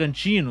 Do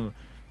Bragantino?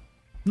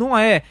 Não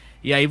é.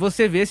 E aí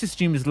você vê esses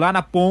times lá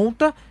na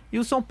ponta e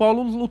o São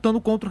Paulo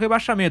lutando contra o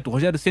rebaixamento. O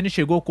Rogério Ceni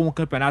chegou com o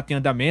campeonato em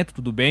andamento,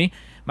 tudo bem,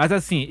 mas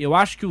assim, eu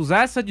acho que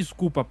usar essa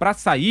desculpa para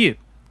sair,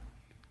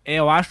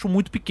 eu acho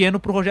muito pequeno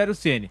pro Rogério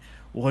Ceni.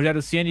 O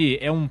Rogério Ceni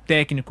é um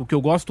técnico que eu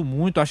gosto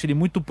muito, acho ele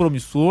muito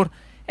promissor,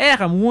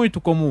 erra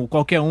muito como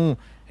qualquer um,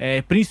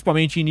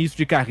 principalmente em início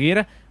de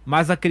carreira,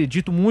 mas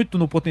acredito muito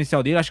no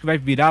potencial dele, acho que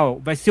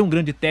vai ser um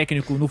grande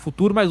técnico no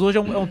futuro, mas hoje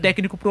é um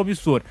técnico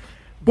promissor.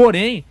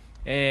 Porém,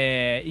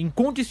 em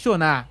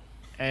condicionar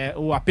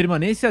a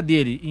permanência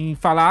dele, em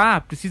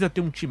falar, precisa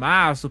ter um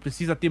timaço,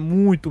 precisa ter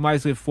muito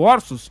mais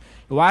reforços,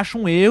 eu acho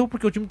um erro,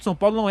 porque o time de São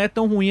Paulo não é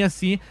tão ruim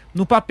assim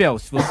no papel.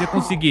 Se você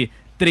conseguir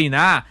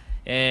treinar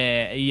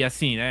e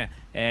assim, né,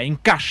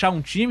 encaixar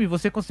um time,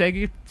 você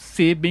consegue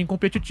ser bem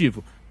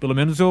competitivo. Pelo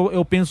menos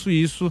eu penso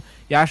isso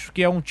e acho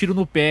que é um tiro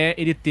no pé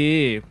ele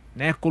ter,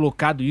 né,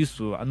 colocado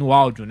isso no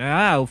áudio,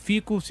 né? Eu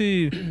fico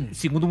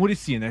segundo o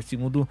Muricy, né?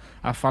 Segundo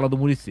a fala do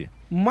Muricy.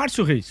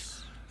 Márcio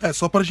Reis.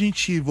 Só pra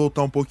gente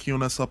voltar um pouquinho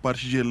nessa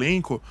parte de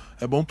elenco,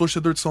 é bom o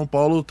torcedor de São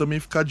Paulo também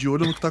ficar de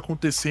olho no que tá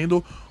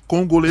acontecendo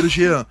com o goleiro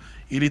Jean.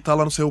 Ele tá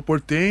lá no Cerro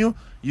Porteño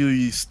e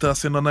está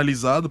sendo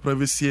analisado para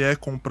ver se é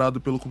comprado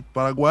pelo clube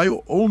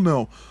paraguaio ou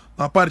não.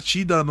 Na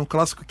partida, no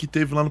clássico que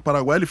teve lá no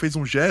Paraguai, ele fez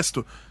um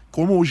gesto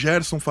como o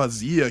Gerson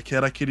fazia, que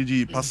era aquele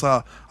de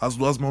passar as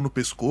duas mãos no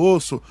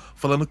pescoço,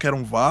 falando que era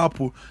um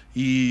vapo,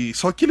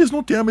 só que eles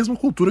não têm a mesma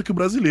cultura que o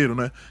brasileiro,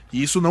 né?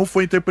 E isso não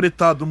foi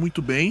interpretado muito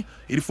bem,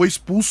 ele foi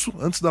expulso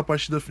antes da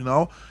partida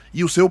final,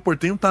 e o Cerro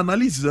Porteño tá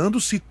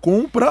analisando se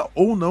compra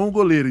ou não o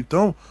goleiro.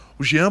 Então,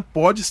 o Jean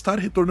pode estar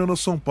retornando ao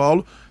São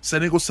Paulo, se a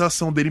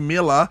negociação dele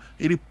melar,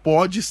 ele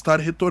pode estar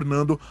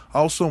retornando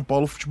ao São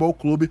Paulo Futebol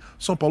Clube.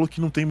 São Paulo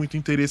que não tem muito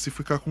interesse em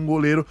ficar com o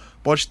goleiro,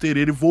 pode ter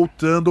ele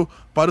voltando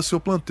para o seu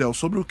plantel.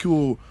 Sobre o que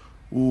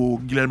o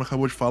Guilherme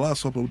acabou de falar,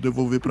 só para eu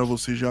devolver para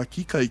você já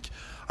aqui, Kaique,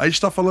 a gente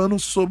está falando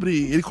sobre,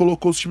 ele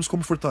colocou os times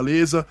como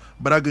Fortaleza,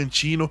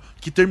 Bragantino,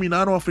 que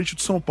terminaram à frente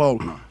do São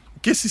Paulo.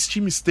 O que esses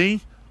times têm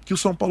que o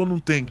São Paulo não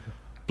tem?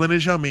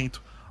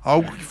 Planejamento.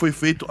 algo que foi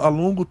feito a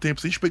longo tempo.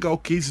 Se a gente pegar o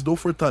case do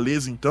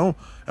Fortaleza, então,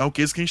 é um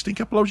case que a gente tem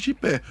que aplaudir de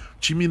pé. O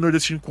time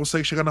nordestino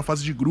consegue chegar na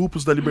fase de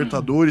grupos da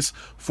Libertadores,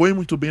 foi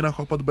muito bem na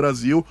Copa do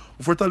Brasil.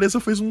 O Fortaleza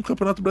fez um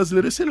campeonato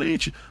brasileiro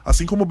excelente,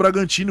 assim como o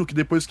Bragantino, que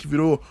depois que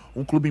virou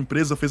um clube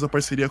empresa, fez a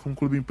parceria com o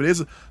clube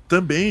empresa,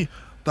 também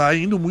tá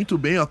indo muito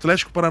bem. O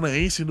Atlético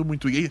Paranaense indo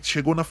muito bem,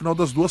 chegou na final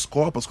das 2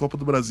 Copas, Copa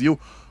do Brasil,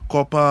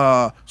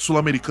 Copa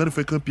Sul-Americana, e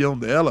foi campeão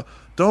dela.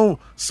 Então,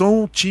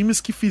 são times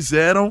que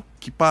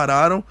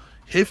pararam,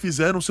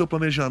 refizeram seu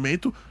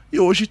planejamento e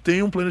hoje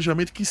tem um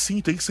planejamento que sim,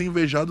 tem que ser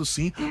invejado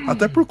sim,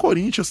 até por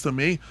Corinthians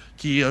também,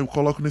 que eu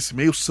coloco nesse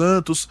meio,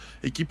 Santos,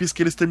 equipes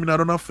que eles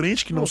terminaram na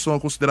frente, que não são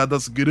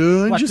consideradas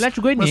grandes. O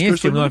Atlético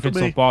Goianiense terminou na frente de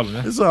São Paulo,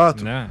 né?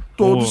 Exato. Né?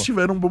 Todos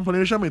tiveram um bom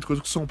planejamento,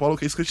 coisa que o São Paulo,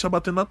 que é isso que a gente tá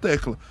batendo na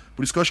tecla.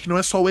 Por isso que eu acho que não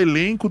é só o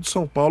elenco do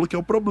São Paulo que é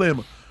o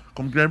problema.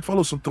 Como o Guilherme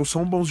falou,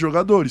 são bons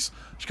jogadores.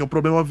 Acho que o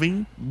problema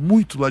vem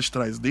muito lá de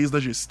trás, desde a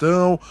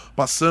gestão,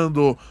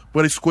 passando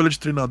por a escolha de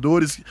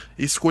treinadores,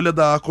 escolha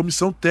da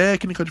comissão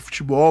técnica de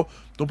futebol.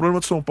 Então o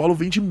problema do São Paulo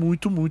vem de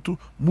muito, muito,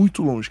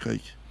 muito longe,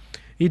 Kaique.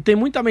 E tem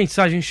muita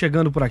mensagem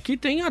chegando por aqui,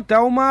 tem até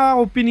uma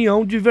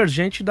opinião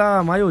divergente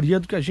da maioria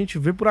do que a gente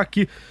vê por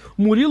aqui.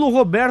 Murilo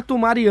Roberto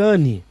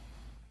Mariani.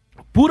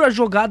 Pura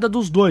jogada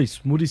dos dois,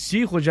 Muricy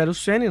e Rogério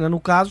Ceni, né, no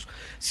caso,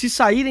 se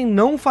saírem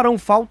não farão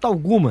falta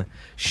alguma.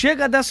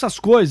 Chega dessas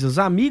coisas,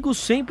 amigos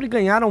sempre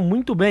ganharam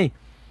muito bem.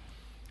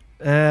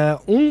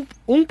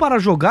 Um para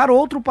jogar,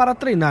 outro para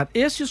treinar.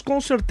 Esses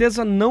com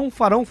certeza não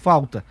farão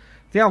falta.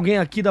 Tem alguém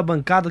aqui da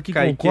bancada que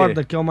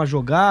concorda que é uma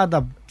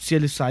jogada, se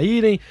eles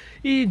saírem.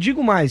 E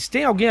digo mais,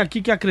 tem alguém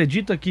aqui que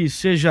acredita que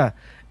seja,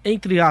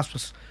 entre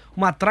aspas,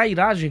 uma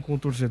trairagem com o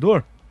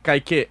torcedor?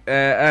 Kaique,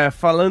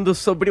 falando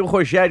sobre o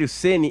Rogério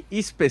Ceni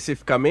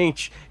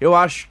especificamente, eu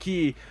acho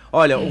que,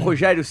 olha, o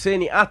Rogério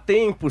Ceni há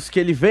tempos que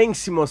ele vem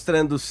se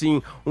mostrando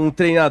sim um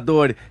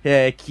treinador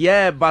que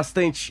é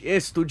bastante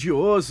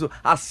estudioso,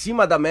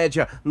 acima da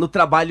média no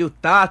trabalho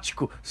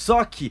tático,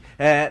 só que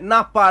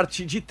na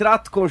parte de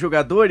trato com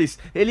jogadores,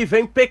 ele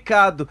vem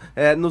pecado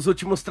nos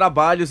últimos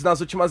trabalhos,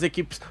 nas últimas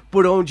equipes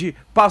por onde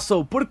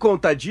passou. Por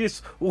conta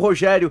disso, o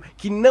Rogério,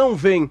 que não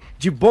vem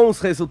de bons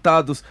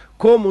resultados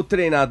como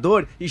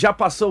treinador e já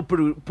passou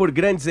por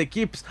grandes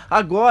equipes,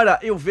 agora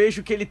eu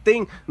vejo que ele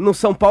tem no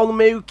São Paulo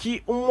meio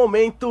que um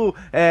momento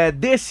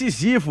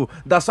decisivo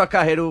da sua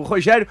carreira. O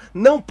Rogério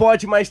não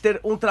pode mais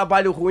ter um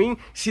trabalho ruim,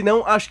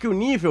 senão acho que o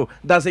nível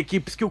das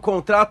equipes que o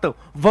contratam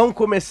vão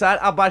começar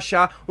a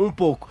baixar um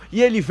pouco.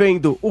 E ele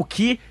vendo o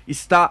que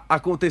está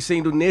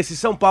acontecendo nesse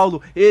São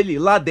Paulo, ele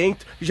lá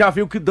dentro já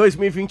viu que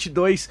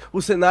 2022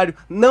 o cenário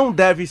não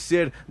deve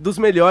ser dos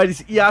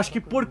melhores e acho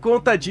que por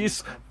conta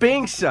disso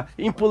pensa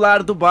em pular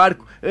do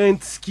barco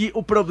antes que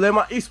o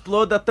problema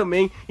exploda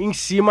também em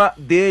cima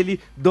dele,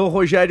 do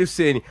Rogério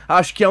Ceni.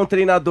 Acho que é um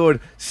treinador,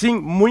 sim,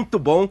 muito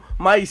bom,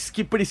 mas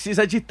que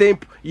precisa de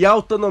tempo e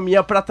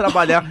autonomia para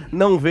trabalhar.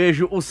 Não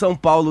vejo o São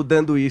Paulo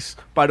dando isso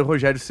para o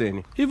Rogério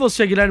Ceni. E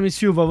você, Guilherme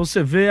Silva,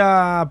 você vê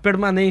a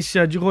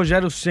permanência de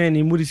Rogério Ceni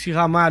e Muricy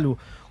Ramalho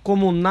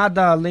como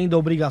nada além da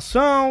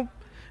obrigação?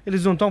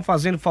 Eles não estão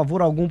fazendo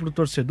favor algum pro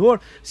torcedor?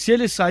 Se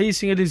eles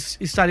saíssem, eles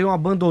estariam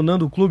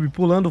abandonando o clube,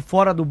 pulando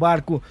fora do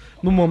barco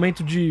no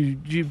momento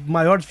de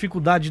maior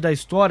dificuldade da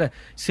história?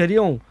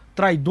 Seriam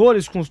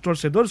traidores com os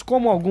torcedores,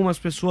 como algumas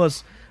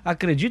pessoas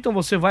acreditam?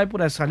 Você vai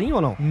por essa linha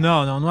ou não?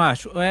 Não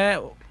acho.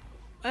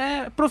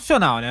 É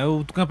profissional, né?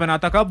 O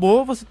campeonato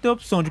acabou, você tem a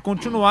opção de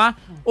continuar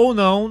ou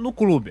não no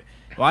clube.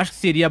 Eu acho que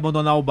seria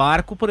abandonar o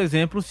barco, por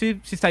exemplo,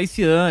 se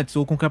saísse antes,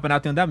 ou com o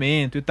campeonato em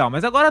andamento e tal.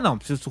 Mas agora não,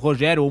 se o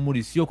Rogério ou o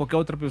Muricy ou qualquer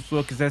outra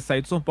pessoa quiser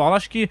sair do São Paulo,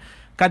 acho que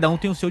cada um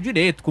tem o seu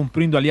direito,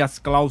 cumprindo ali as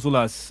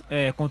cláusulas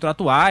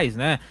contratuais,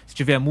 né? Se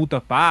tiver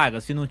multa,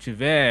 paga, se não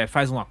tiver,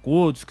 faz um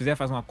acordo, se quiser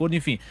faz um acordo,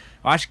 enfim.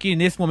 Eu acho que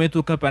nesse momento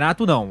do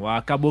campeonato, não.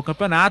 Acabou o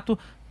campeonato.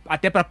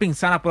 Até para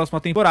pensar na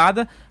próxima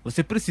temporada,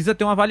 você precisa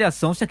ter uma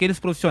avaliação se aqueles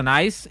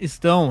profissionais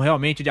estão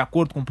realmente de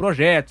acordo com o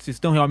projeto, se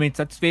estão realmente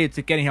satisfeitos,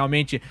 se querem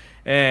realmente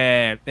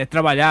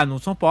trabalhar no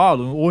São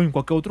Paulo ou em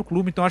qualquer outro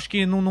clube. Então acho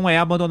que não é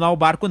abandonar o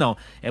barco, não.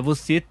 É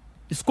você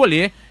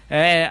escolher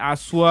a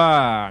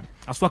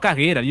sua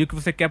carreira ali, o que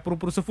você quer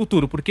pro seu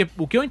futuro. Porque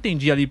o que eu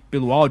entendi ali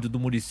pelo áudio do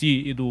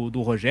Muricy e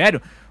do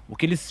Rogério, o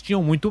que eles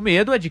tinham muito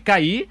medo é de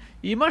cair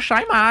e manchar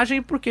a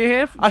imagem,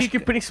 porque acho que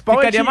o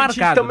principal é de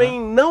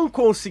também não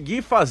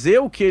conseguir fazer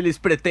o que eles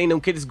pretendem,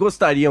 o que eles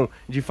gostariam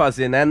de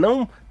fazer, né?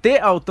 Não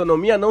ter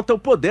autonomia, não ter o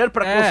poder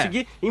para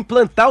conseguir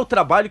implantar o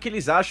trabalho que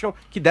eles acham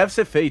que deve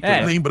ser feito.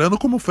 Né? Lembrando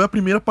como foi a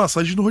primeira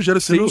passagem do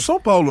Rogério Ceni no São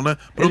Paulo, né?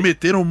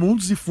 Prometeram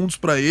mundos e fundos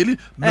para ele,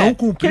 não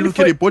cumpriram o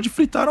que ele pôde e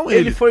fritaram ele.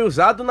 Ele foi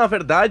usado, na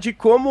verdade,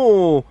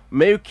 como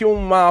meio que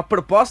uma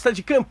proposta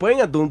de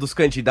campanha de um dos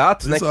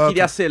candidatos, né? Que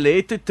queria ser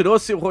eleito e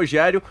trouxe o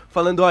Rogério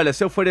falando, olha,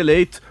 se eu for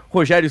eleito,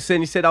 Rogério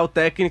Ceni será o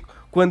técnico,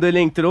 quando ele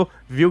entrou,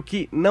 viu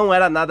que não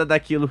era nada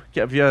daquilo que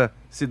havia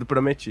sido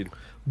prometido.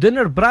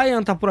 Denner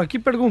Bryan tá por aqui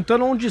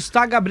perguntando onde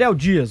está Gabriel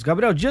Dias.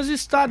 Gabriel Dias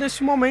está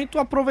nesse momento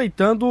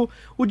aproveitando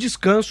o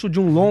descanso de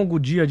um longo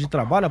dia de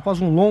trabalho.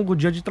 Após um longo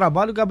dia de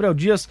trabalho, Gabriel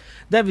Dias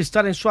deve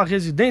estar em sua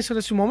residência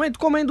nesse momento,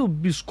 comendo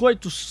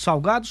biscoitos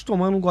salgados,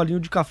 tomando um golinho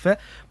de café,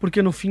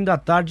 porque no fim da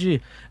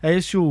tarde é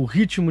esse o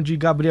ritmo de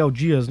Gabriel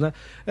Dias, né?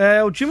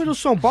 O time do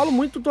São Paulo,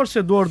 muito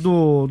torcedor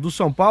do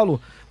São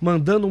Paulo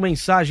mandando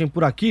mensagem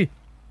por aqui.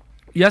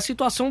 E a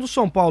situação do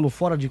São Paulo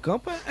fora de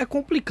campo é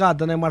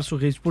complicada, né, Márcio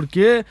Reis?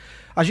 Porque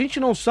a gente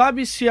não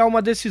sabe se é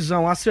uma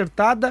decisão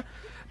acertada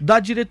da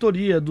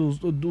diretoria,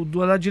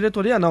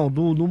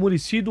 do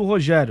Muricy e do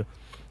Rogério.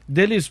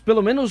 Deles,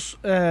 pelo menos,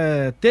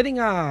 terem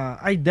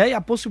a ideia,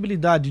 a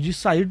possibilidade de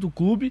sair do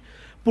clube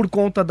por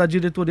conta da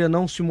diretoria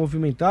não se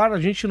movimentar. A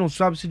gente não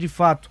sabe se, de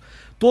fato,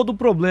 todo o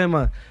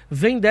problema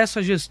vem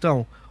dessa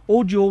gestão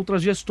ou de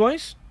outras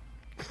gestões,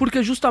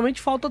 porque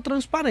justamente falta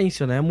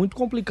transparência, né? É muito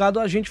complicado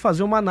a gente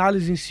fazer uma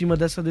análise em cima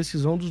dessa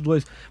decisão dos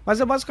dois. Mas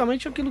é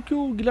basicamente aquilo que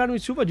o Guilherme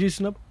Silva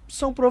disse, né?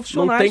 São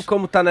profissionais. Não tem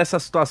como estar nessa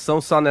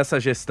situação só nessa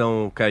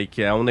gestão,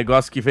 Kaique. É um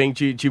negócio que vem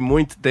de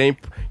muito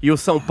tempo. E o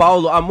São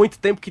Paulo, há muito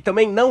tempo que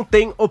também não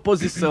tem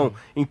oposição.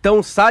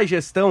 Então sai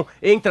gestão,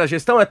 entra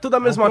gestão, é tudo a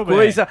mesma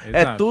coisa.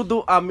 É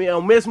tudo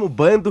o mesmo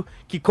bando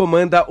que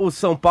comanda o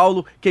São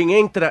Paulo. Quem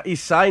entra e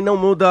sai não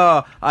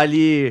muda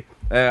ali...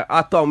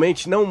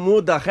 atualmente não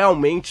muda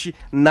realmente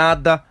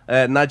nada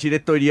na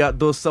diretoria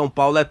do São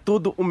Paulo, é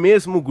tudo o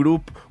mesmo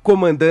grupo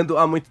comandando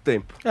há muito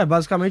tempo.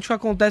 Basicamente o que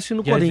acontece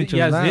no Corinthians,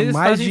 e às vezes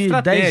mais de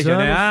 10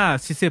 anos. Né?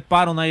 Se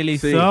separam na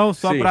eleição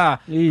só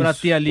pra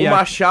ter ali...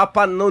 Uma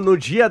chapa, no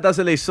dia das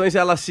eleições,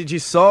 ela se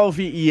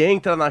dissolve e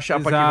entra na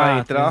chapa que vai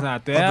entrar.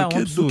 Exato.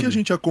 Do que a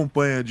gente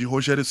acompanha de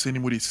Rogério Ceni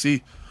e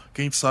Muricy,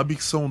 que a gente sabe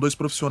que são dois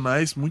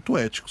profissionais muito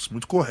éticos,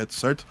 muito corretos,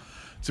 certo?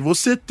 Se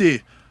você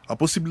ter a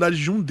possibilidade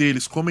de um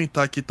deles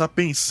comentar que tá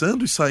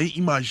pensando em sair,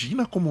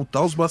 imagina como tá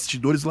os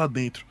bastidores lá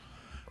dentro.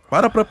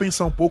 Para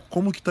pensar um pouco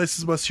como que tá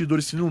esses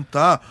bastidores, se não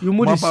tá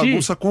uma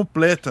bagunça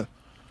completa.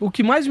 O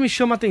que mais me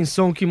chama a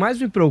atenção, o que mais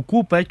me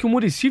preocupa é que o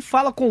Muricy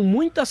fala com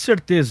muita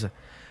certeza.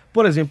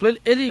 Por exemplo,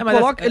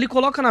 ele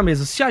coloca na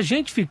mesa, se a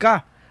gente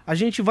ficar, a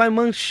gente vai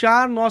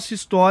manchar nossa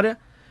história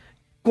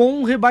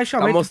com um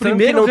rebaixamento. Tá mostrando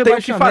que não tem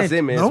o que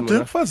fazer mesmo. Não tem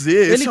o que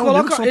fazer. Ele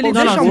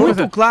deixa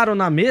muito claro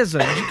na mesa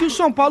de que o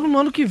São Paulo no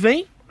ano que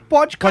vem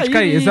pode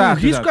cair.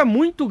 Exato, o risco é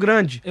muito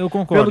grande. Eu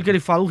concordo. Pelo que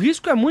ele fala. O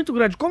risco é muito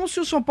grande. Como se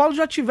o São Paulo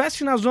já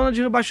estivesse na zona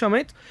de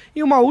rebaixamento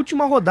em uma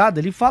última rodada.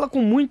 Ele fala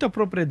com muita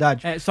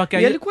propriedade. E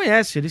ele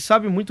conhece, ele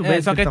sabe muito bem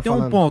o que ele tá falando. Só que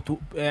tem um ponto.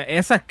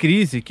 Essa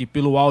crise, que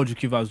pelo áudio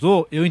que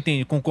vazou, eu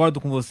entendo, concordo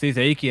com vocês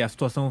aí que a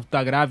situação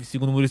tá grave,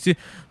 segundo o Muricy.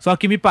 Só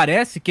que me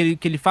parece que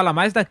ele fala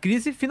mais da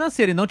crise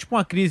financeira e não tipo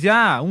uma crise,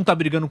 um tá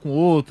brigando com o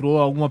outro, ou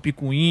alguma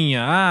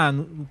picuinha,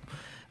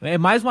 é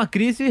mais uma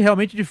crise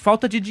realmente de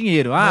falta de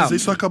dinheiro. Mas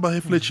isso acaba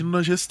refletindo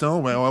na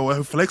gestão. É o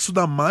reflexo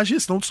da má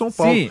gestão do São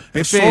Paulo. Sim,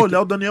 só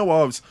olhar o Daniel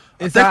Alves.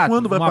 Até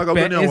quando vai pagar o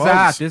Daniel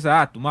Alves?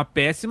 Exato. Uma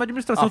péssima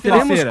administração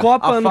financeira. financeira. Teremos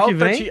Copa ano que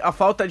vem. A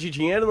falta de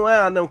dinheiro não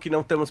é que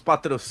não temos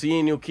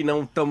patrocínio, que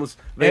não estamos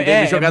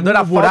vendendo jogador.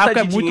 A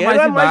falta de dinheiro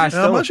é má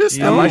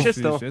gestão. É má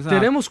gestão.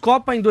 Teremos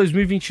Copa em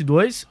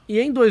 2022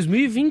 e em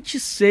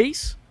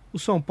 2026 o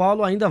São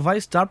Paulo ainda vai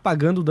estar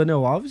pagando o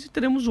Daniel Alves e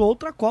teremos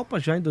outra Copa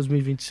já em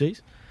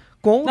 2026.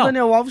 Com o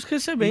Daniel Alves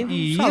recebendo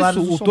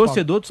o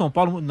torcedor do São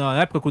Paulo,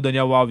 na época que o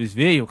Daniel Alves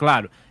veio,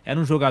 claro, era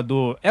um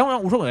jogador,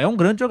 é um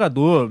grande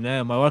jogador,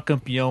 né, o maior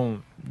campeão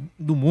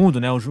do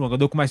mundo, né, o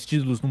jogador com mais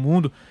títulos no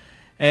mundo,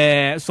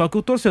 só que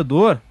o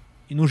torcedor,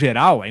 no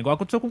geral, é igual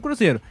aconteceu com o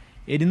Cruzeiro,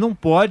 ele não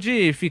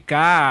pode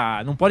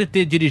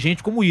ter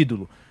dirigente como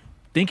ídolo,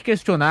 tem que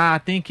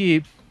questionar, tem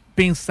que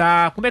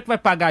pensar, como é que vai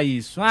pagar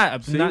isso?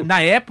 Na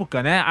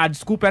época, né, a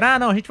desculpa era,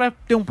 a gente vai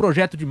ter um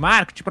projeto de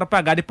marketing para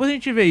pagar, depois a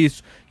gente vê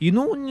isso. E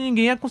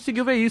ninguém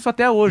conseguiu ver isso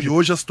até hoje. E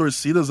hoje as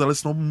torcidas, elas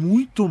estão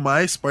muito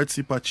mais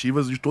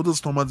participativas de todas as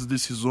tomadas de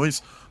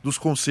decisões dos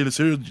conselhos,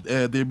 seja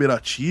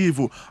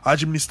deliberativo,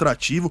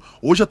 administrativo.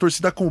 Hoje a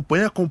torcida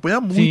acompanha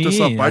muito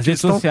essa parte. As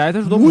redes sociais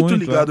ajudou muito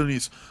ligado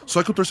nisso.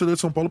 Só que o torcedor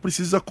de São Paulo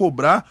precisa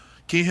cobrar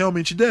quem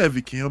realmente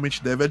deve. Quem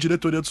realmente deve é a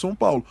diretoria do São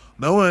Paulo.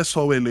 Não é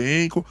só o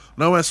elenco,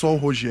 não é só o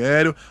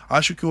Rogério.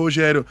 Acho que o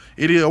Rogério,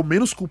 ele é o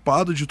menos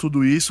culpado de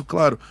tudo isso.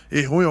 Claro,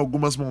 errou em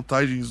algumas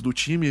montagens do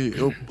time.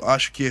 Eu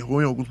acho que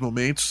errou em alguns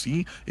momentos,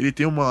 sim. Ele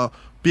tem uma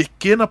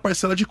pequena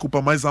parcela de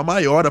culpa, mas a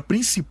maior, a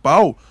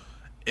principal,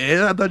 é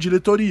a da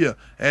diretoria.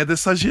 É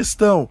dessa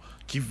gestão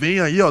que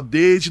vem aí,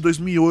 desde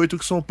 2008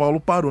 que o São Paulo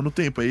parou no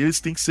tempo. Aí eles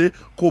têm que ser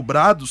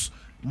cobrados,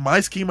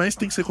 mas quem mais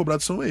tem que ser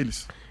cobrado são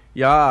eles.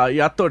 E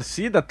a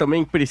torcida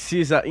também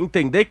precisa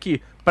entender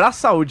que para a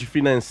saúde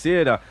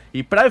financeira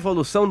e para a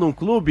evolução de um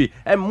clube,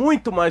 é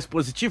muito mais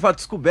positiva a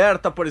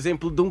descoberta, por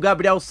exemplo, de um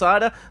Gabriel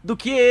Sara do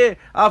que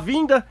a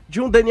vinda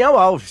de um Daniel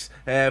Alves.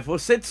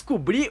 Você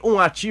descobrir um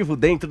ativo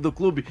dentro do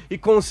clube e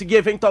conseguir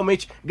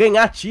eventualmente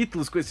ganhar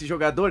títulos com esse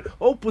jogador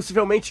ou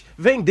possivelmente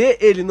vender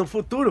ele no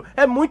futuro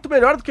é muito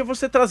melhor do que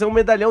você trazer um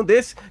medalhão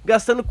desse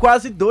gastando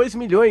quase 2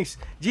 milhões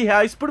de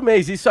reais por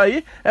mês. Isso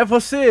aí é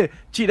você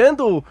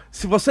tirando,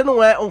 se você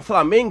não é um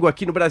Flamengo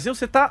aqui no Brasil,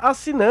 você tá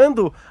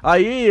assinando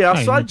aí a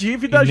sua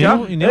dívida já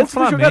antes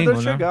do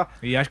jogador chegar.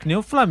 E acho que nem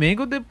o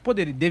Flamengo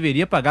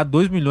deveria pagar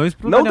 2 milhões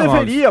pro Não Daniel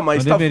deveria, Alves.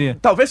 mas não deveria.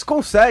 Talvez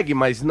consegue,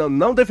 mas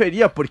não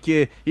deveria,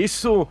 porque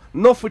isso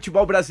no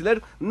futebol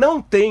brasileiro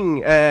não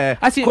tem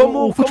Assim,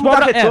 como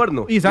dar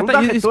retorno. Exato,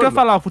 isso que eu ia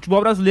falar, o futebol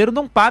brasileiro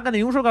não paga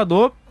nenhum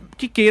jogador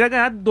que queira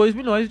ganhar 2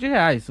 milhões de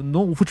reais.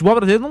 O futebol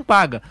brasileiro não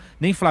paga.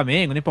 Nem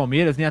Flamengo, nem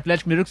Palmeiras, nem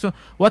Atlético Mineiro.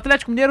 O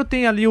Atlético Mineiro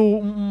tem ali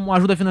uma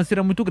ajuda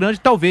financeira muito grande,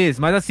 talvez,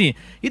 mas assim,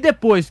 e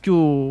depois que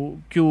o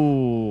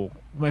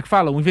como é que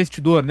fala? O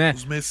investidor, né?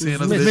 Os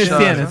mecenas, Os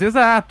mecenas,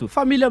 exato.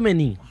 Família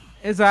Menin.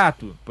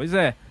 Exato, pois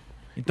é.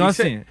 Então,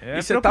 assim,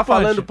 e você tá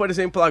falando, por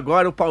exemplo,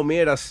 agora o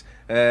Palmeiras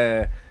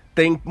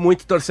tem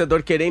muito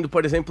torcedor querendo,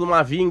 por exemplo,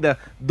 uma vinda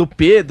do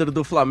Pedro,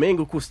 do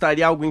Flamengo,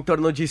 custaria algo em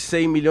torno de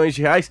 100 milhões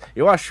de reais.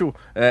 Eu acho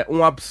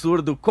um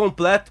absurdo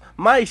completo,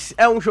 mas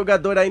é um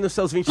jogador aí nos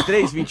seus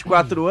 23,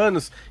 24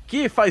 anos,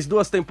 que faz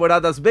 2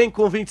 temporadas bem,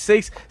 com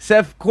 26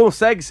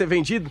 consegue ser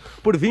vendido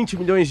por 20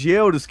 milhões de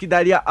euros, que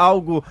daria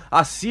algo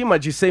acima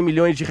de 100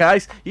 milhões de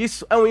reais.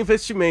 Isso é um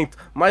investimento,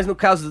 mas no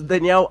caso do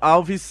Daniel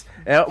Alves,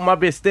 é uma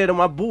besteira,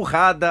 uma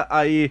burrada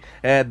aí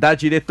da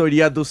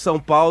diretoria do São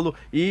Paulo,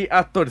 e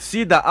a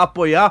torcida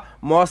apoiar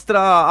mostra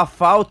a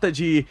falta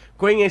de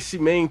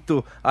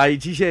conhecimento aí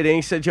de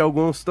gerência de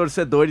alguns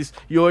torcedores,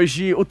 e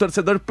hoje o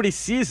torcedor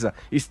precisa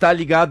estar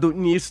ligado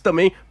nisso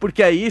também,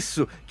 porque é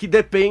isso que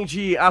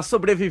depende a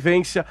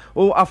sobrevivência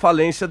ou a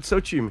falência do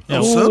seu time.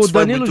 O Santos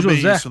faz muito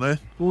bem isso, né?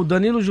 O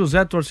Danilo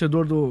José,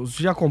 torcedor do...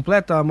 Já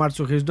completa,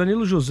 Márcio Reis.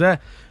 Danilo José,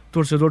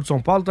 torcedor de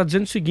São Paulo, tá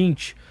dizendo o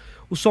seguinte: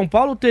 o São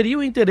Paulo teria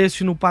o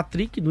interesse no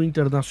Patrick, do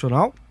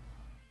Internacional,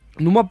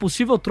 numa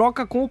possível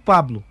troca com o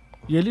Pablo.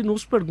 E ele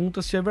nos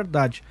pergunta se é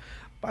verdade.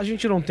 A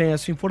gente não tem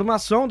essa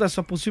informação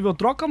dessa possível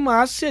troca,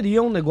 mas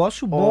seria um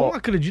negócio bom,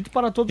 acredito,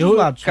 para todos os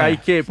lados.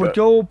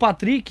 Porque o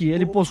Patrick,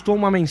 ele postou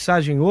uma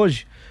mensagem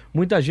hoje,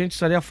 muita gente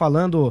estaria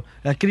falando,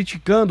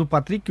 criticando o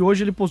Patrick,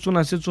 hoje ele postou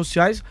nas redes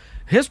sociais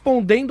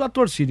respondendo à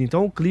torcida,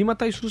 então o clima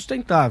está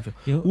insustentável.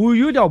 O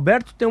Yuri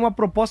Alberto tem uma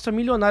proposta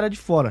milionária de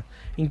fora,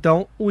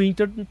 então o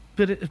Inter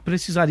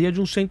precisaria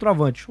de um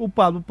centroavante. O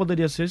Pablo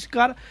poderia ser esse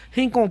cara,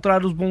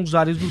 reencontrar os bons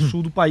ares do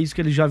sul do país que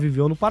ele já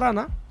viveu no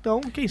Paraná,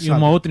 então quem sabe. E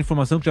uma outra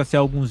informação que já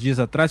saiu alguns dias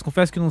atrás,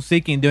 confesso que não sei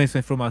quem deu essa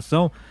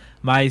informação,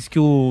 mas que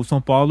o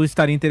São Paulo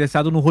estaria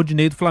interessado no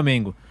Rodinei do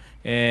Flamengo.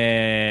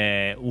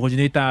 O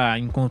Rodinei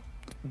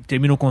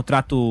termina o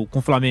contrato com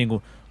o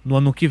Flamengo no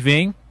ano que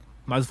vem,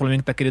 mas o Flamengo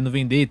está querendo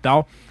vender e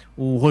tal.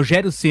 O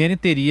Rogério Ceni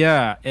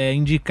teria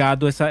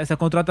indicado essa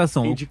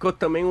contratação. Indicou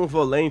também um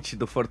volante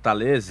do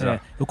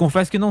Fortaleza. Eu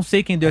confesso que não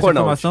sei quem deu essa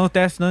informação,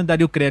 até senão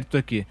daria o crédito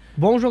aqui.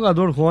 Bom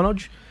jogador,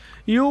 Ronald.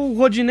 E o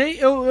Rodinei,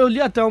 eu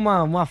li até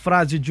uma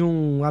frase de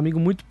um amigo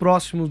muito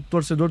próximo,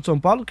 torcedor de São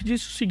Paulo, que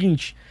disse o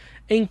seguinte: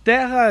 em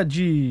terra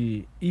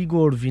de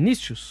Igor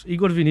Vinícius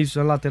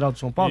é lateral de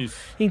São Paulo, isso.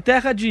 Em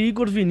terra de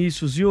Igor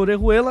Vinícius e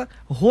Orejuela,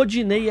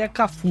 Rodinei é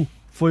Cafu.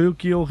 Foi o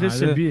que eu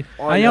recebi.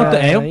 Aí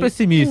é um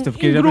pessimista,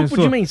 porque já grupo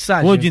pensou, de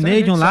mensagem.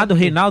 Rodinei de um lado,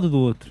 Reinaldo do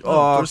outro.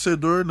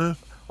 Torcedor, né?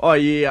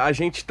 E a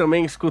gente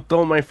também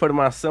escutou uma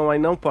informação, aí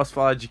não posso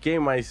falar de quem,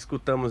 mas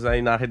escutamos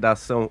aí na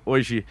redação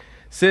hoje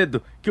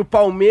cedo, que o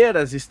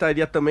Palmeiras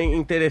estaria também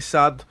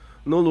interessado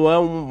no Luan,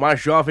 uma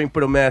jovem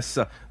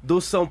promessa do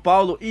São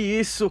Paulo, e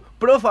isso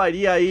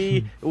provaria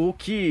aí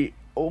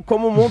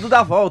como o mundo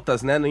dá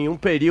voltas, né? Em um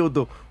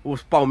período o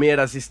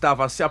Palmeiras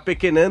estava se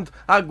apequenando,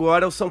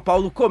 agora o São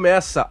Paulo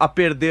começa a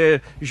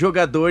perder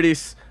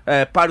jogadores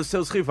para os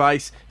seus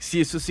rivais, se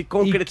isso se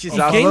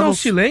concretizar. E quem não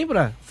se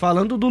lembra,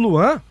 falando do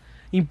Luan,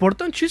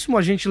 importantíssimo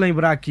a gente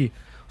lembrar aqui,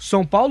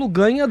 São Paulo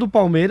ganha do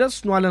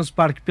Palmeiras no Allianz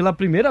Parque pela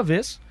primeira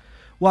vez.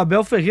 O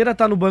Abel Ferreira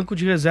tá no banco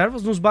de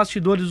reservas, nos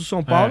bastidores do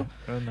São Paulo.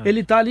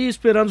 Ele tá ali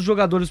esperando os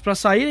jogadores para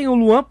saírem, o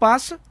Luan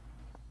passa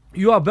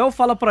e o Abel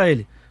fala para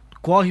ele: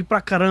 corre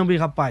pra caramba, hein,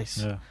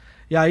 rapaz.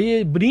 E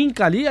aí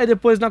brinca ali, aí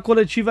depois na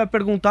coletiva é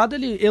perguntado,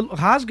 ele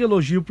rasga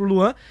elogio pro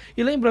Luan,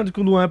 e lembrando que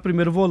o Luan é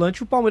primeiro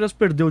volante, o Palmeiras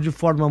perdeu de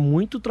forma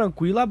muito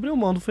tranquila, abriu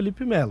mão do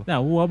Felipe Melo.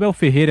 Não, o Abel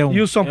Ferreira e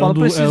o São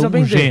Paulo precisa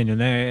vender. Gênio,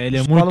 né? Ele é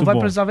muito bom. O São Paulo vai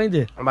precisar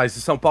vender. Mas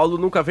o São Paulo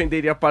nunca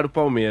venderia para o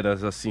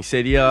Palmeiras, assim,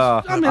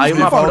 seria aí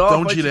uma prova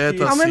tão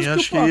direta assim,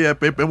 acho que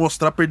é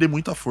mostrar perder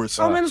muita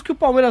força. Ao menos que o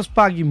Palmeiras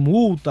pague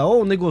multa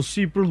ou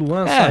negocie pro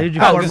Luan sair de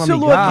forma amigável. Se o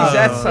Luan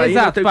quiser sair,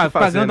 não tem o que fazer,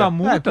 pagando a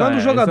multa.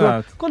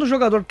 Quando o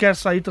jogador quer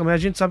sair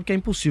também, a gente sabe que é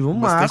impossível,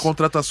 mas tem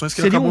contratações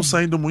que acabam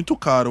saindo muito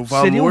caro. O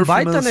valor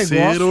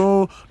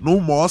financeiro não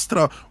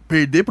mostra.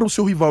 Perder para o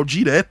seu rival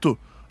direto,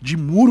 de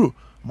muro,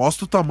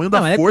 Mostra o tamanho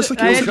da força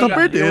que você tá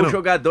perdendo. É um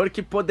jogador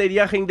que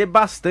poderia render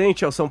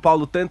bastante ao São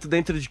Paulo, tanto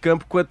dentro de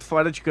campo quanto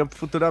fora de campo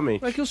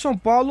futuramente. É que o São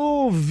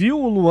Paulo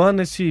viu o Luan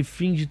nesse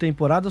fim de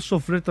temporada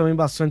sofrer também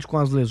bastante com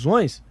as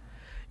lesões.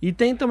 E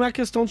tem também a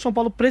questão do São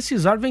Paulo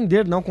precisar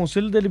vender, né? O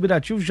Conselho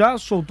Deliberativo já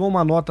soltou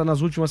uma nota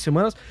nas últimas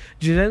semanas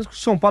dizendo que o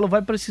São Paulo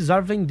vai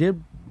precisar vender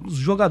os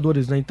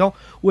jogadores, né? Então,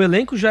 o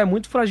elenco já é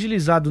muito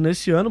fragilizado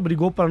nesse ano,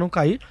 brigou para não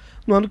cair.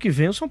 No ano que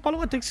vem, o São Paulo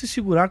vai ter que se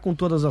segurar com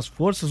todas as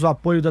forças, o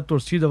apoio da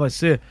torcida vai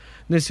ser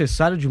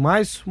necessário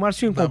demais.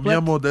 Marcinho, na minha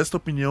modesta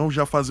opinião,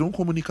 já fazer um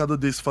comunicado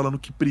desse falando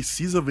que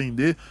precisa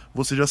vender,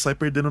 você já sai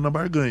perdendo na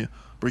barganha.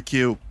 Porque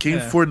quem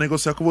for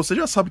negociar com você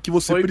já sabe que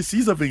você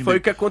precisa vender. Foi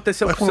o que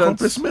aconteceu com o Santos. Um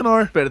preço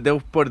menor.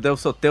 Perdeu o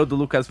Soteldo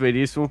do Lucas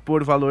Veríssimo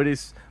por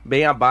valores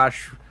bem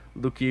abaixo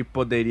do que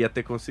poderia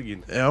ter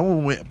conseguido.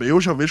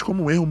 Eu já vejo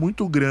como um erro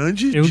muito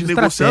grande de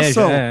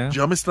negociação.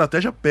 Já é uma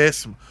estratégia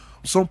péssima.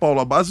 O São Paulo,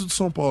 a base do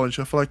São Paulo, a gente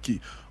vai falar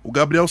aqui. O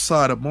Gabriel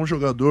Sara, bom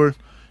jogador.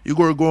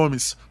 Igor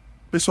Gomes,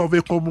 o pessoal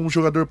vê como um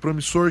jogador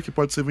promissor que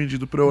pode ser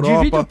vendido para a Europa.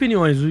 Divide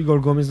opiniões o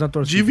Igor Gomes na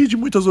torcida. Divide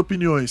muitas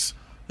opiniões.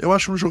 Eu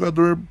acho um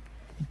jogador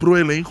pro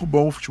elenco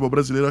bom, o futebol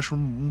brasileiro, eu acho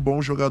um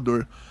bom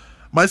jogador.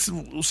 Mas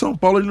o São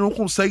Paulo ele não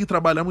consegue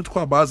trabalhar muito com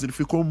a base, ele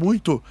ficou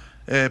muito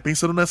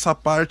pensando nessa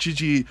parte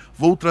de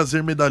vou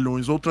trazer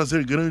medalhões, vou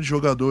trazer grandes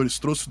jogadores.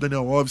 Trouxe o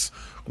Daniel Alves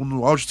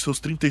no auge de seus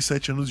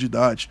 37 anos de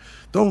idade.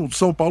 Então o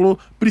São Paulo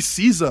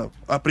precisa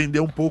aprender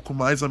um pouco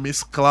mais a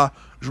mesclar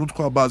junto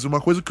com a base, uma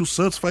coisa que o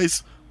Santos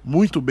faz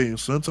muito bem. O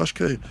Santos acho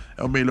que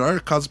é o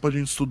melhor caso para a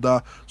gente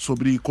estudar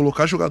sobre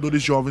colocar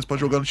jogadores jovens para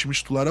jogar no time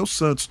titular, é o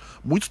Santos,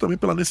 muito também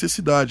pela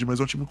necessidade, mas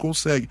é um time que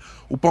consegue.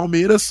 O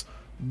Palmeiras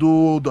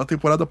da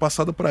temporada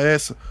passada para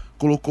essa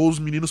colocou os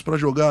meninos para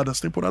jogar.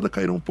 Nessa temporada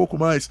caíram um pouco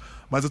mais,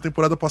 mas a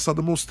temporada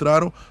passada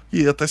mostraram,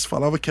 e até se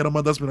falava que era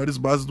uma das melhores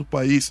bases do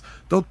país.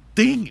 Então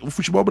o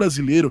futebol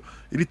brasileiro,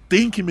 ele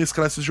tem que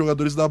mesclar esses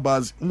jogadores da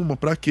base.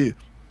 Para quê?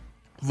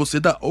 Você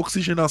dá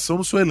oxigenação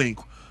no seu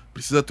elenco.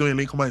 Precisa ter um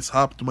elenco mais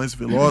rápido, mais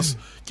veloz,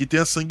 que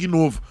tenha sangue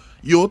novo.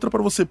 E outra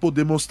para você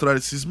poder mostrar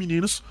esses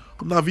meninos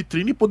na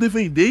vitrine e poder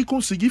vender e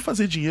conseguir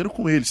fazer dinheiro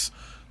com eles.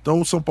 Então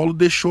o São Paulo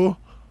deixou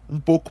um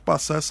pouco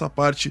passar essa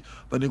parte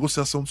da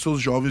negociação dos seus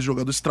jovens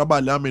jogadores,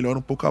 trabalhar melhor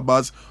um pouco a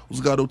base,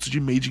 os garotos de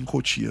Made in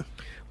Cotia.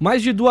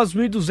 Mais de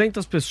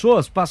 2.200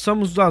 pessoas,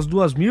 passamos das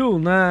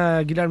 2.000,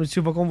 né, Guilherme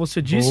Silva, como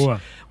você disse. Boa.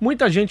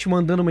 Muita gente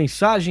mandando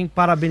mensagem,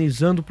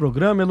 parabenizando o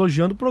programa,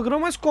 elogiando o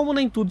programa, mas como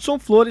nem tudo são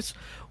flores,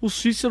 o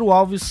Cícero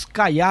Alves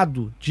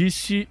Caiado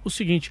disse o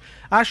seguinte: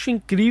 acho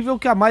incrível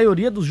que a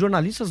maioria dos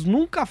jornalistas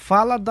nunca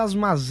fala das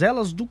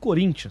mazelas do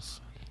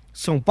Corinthians.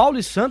 São Paulo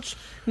e Santos,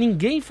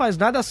 ninguém faz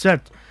nada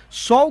certo.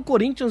 Só o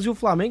Corinthians e o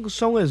Flamengo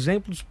são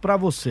exemplos para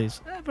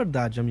vocês. É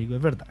verdade, amigo, é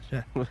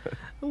verdade.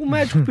 O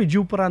médico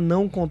pediu para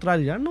não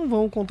contrariar, não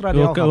vão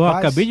contrariar o rapaz. Eu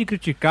acabei de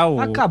criticar o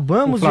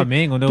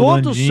Flamengo, né?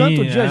 Todo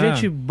santo dia a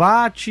gente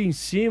bate em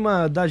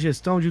cima da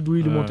gestão de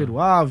Duílio Monteiro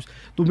Alves,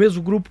 do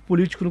mesmo grupo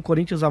político no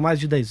Corinthians há mais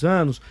de 10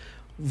 anos.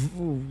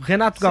 O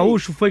Renato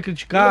Gaúcho foi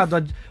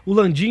criticado, o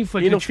Landim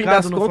foi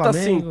criticado no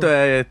Flamengo. E no fim das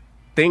contas,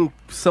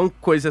 são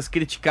coisas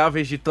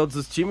criticáveis de todos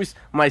os times,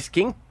 mas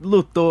quem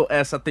lutou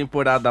essa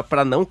temporada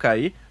para não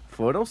cair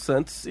foram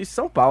Santos e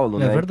São Paulo,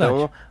 né? Verdade.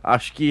 Então,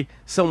 acho que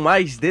são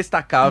mais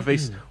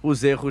destacáveis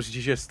os erros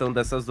de gestão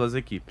dessas duas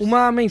equipes.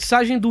 Uma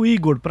mensagem do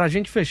Igor, pra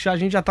gente fechar, a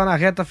gente já tá na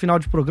reta final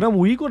de programa.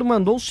 O Igor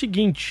mandou o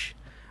seguinte: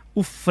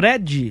 o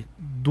Fred,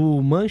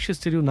 do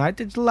Manchester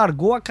United,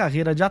 largou a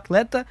carreira de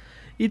atleta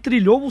e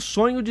trilhou o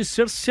sonho de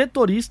ser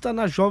setorista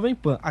na Jovem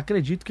Pan.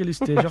 Acredito que ele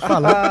esteja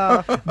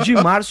falando de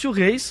Márcio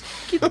Reis,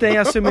 que tem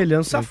a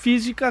semelhança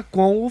física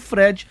com o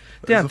Fred.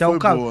 Tem Essa até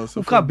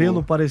o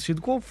cabelo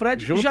parecido com o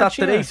Fred. Junta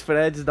três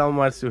Freds, dá o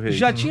Márcio Reis.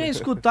 Já tinha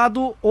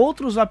escutado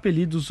outros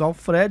apelidos ao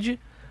Fred,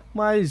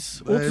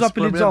 mas outros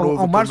apelidos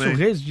ao Márcio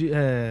Reis,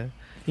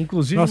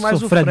 inclusive,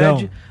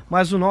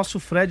 mas o nosso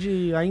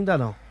Fred ainda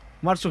não.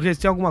 Márcio Reis,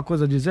 tem alguma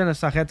coisa a dizer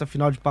nessa reta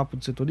final de Papo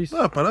de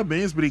Setorista?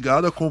 Parabéns,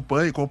 obrigado,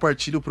 acompanhe,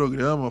 compartilhe o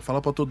programa,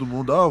 fala pra todo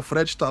mundo, o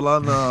Fred tá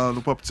lá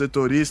no Papo de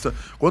Setorista,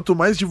 quanto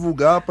mais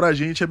divulgar pra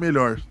gente é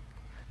melhor.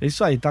 É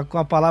isso aí, tá com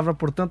a palavra,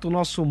 portanto, o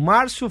nosso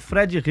Márcio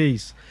Fred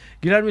Reis.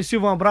 Guilherme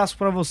Silva, um abraço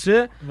pra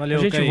você. Valeu,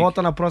 a gente Kaique.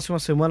 volta na próxima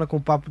semana com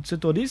o Papo de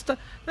Setorista,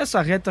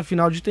 nessa reta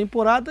final de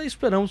temporada.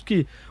 Esperamos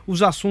que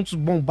os assuntos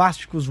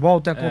bombásticos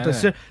voltem a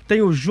acontecer.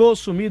 Tem o Jô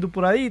sumido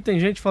por aí, tem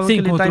gente falando que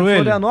ele tá em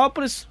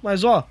Florianópolis,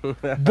 mas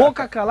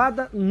boca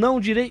calada, não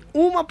direi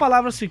uma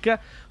palavra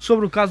sequer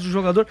sobre o caso do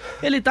jogador.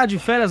 Ele tá de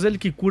férias, ele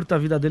que curta a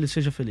vida dele,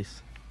 seja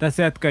feliz. Tá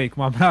certo, Kaique.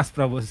 Um abraço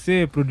pra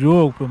você, pro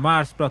Diogo, pro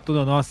Márcio, pra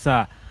toda a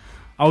nossa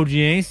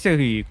audiência,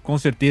 e com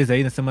certeza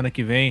aí na semana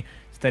que vem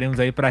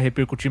Estaremos aí para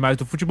repercutir mais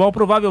do futebol,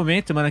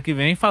 provavelmente semana que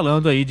vem,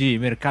 falando aí de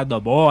mercado da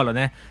bola,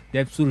 né?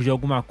 Deve surgir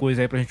alguma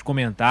coisa aí pra gente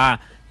comentar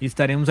e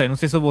estaremos aí. Não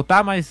sei se eu vou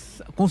estar,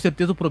 mas com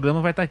certeza o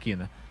programa vai estar aqui,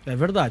 né? É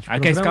verdade. Aí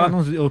que a escala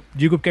não, eu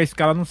digo porque a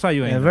escala não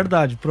saiu ainda. É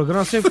verdade, o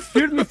programa sempre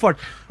firme e forte.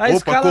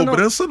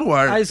 Cobrança no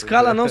ar. A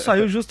escala não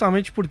saiu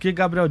justamente porque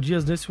Gabriel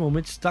Dias, nesse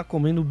momento, está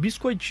comendo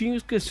biscoitinho e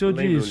esqueceu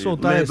de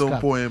soltar a escala. Um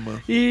poema.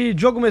 E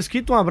Diogo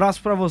Mesquita, um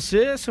abraço pra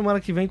você.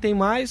 Semana que vem tem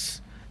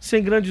mais.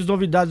 Sem grandes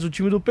novidades do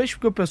time do Peixe,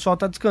 porque o pessoal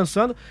tá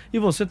descansando e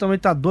você também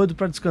tá doido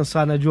pra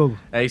descansar, né, Diogo?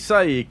 É isso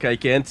aí,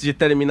 Kaique. Antes de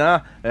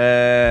terminar,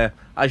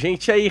 a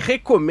gente aí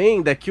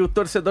recomenda que o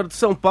torcedor de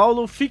São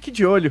Paulo fique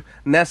de olho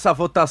nessa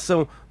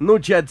votação no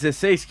dia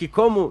 16, que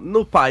como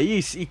no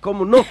país e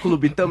como no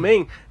clube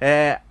também,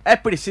 é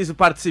preciso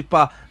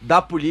participar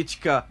da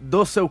política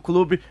do seu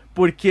clube,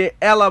 porque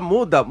ela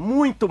muda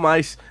muito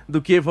mais do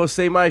que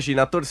você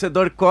imagina.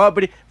 Torcedor,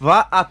 cobre,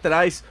 vá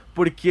atrás,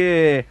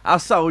 porque a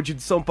saúde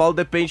de São Paulo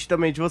depende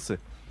também de você.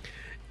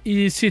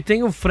 E se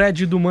tem o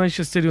Fred do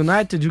Manchester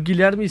United, o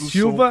Guilherme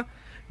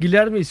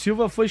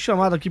Silva foi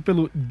chamado aqui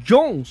pelo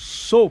John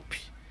Soap.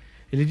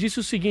 Ele disse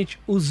o seguinte: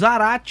 o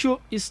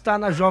Zaratio está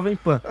na Jovem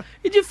Pan.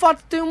 E de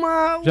fato tem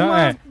uma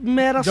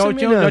mera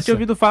semelhança. Já tinha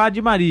ouvido falar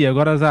de Maria,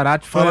 agora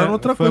Zaratio foi. Falando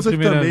outra coisa aqui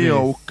também, vez.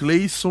 o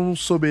Cleison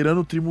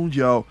Soberano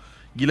Trimundial.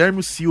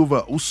 Guilherme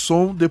Silva, o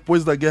som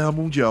depois da Guerra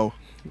Mundial.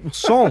 O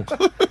som?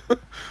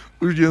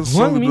 O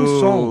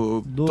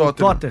Jansson do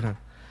Tottenham.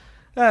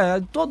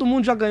 Todo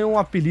mundo já ganhou um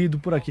apelido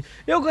por aqui.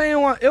 Eu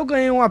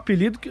ganhei um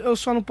apelido que eu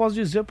só não posso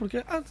dizer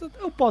porque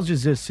eu posso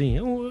dizer sim.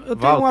 Eu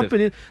tenho um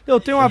apelido.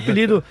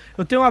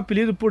 Eu tenho um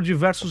apelido por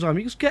diversos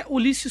amigos que é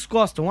Ulisses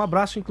Costa. Um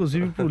abraço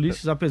inclusive pro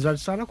Ulisses, apesar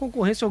de estar na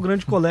concorrência, é um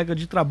grande colega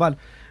de trabalho.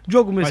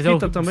 Diogo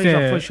Mesquita também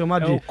já foi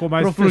chamado de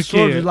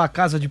professor de La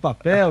Casa de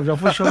Papel, já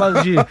foi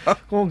chamado de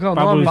como que é o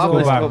nome?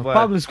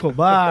 Pablo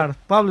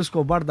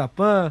Escobar da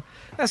PAN.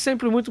 É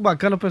sempre muito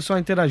bacana o pessoal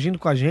interagindo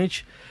com a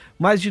gente.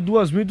 Mais de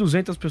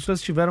 2.200 pessoas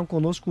estiveram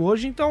conosco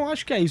hoje, então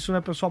acho que é isso,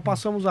 né, pessoal?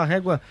 Passamos a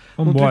régua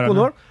no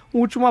tricolor. Né? Um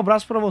último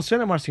abraço pra você,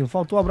 né, Marcinho?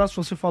 Faltou um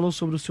abraço, você falou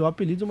sobre o seu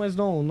apelido, mas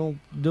não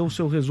deu o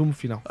seu resumo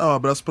final. Um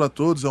abraço pra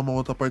todos, é uma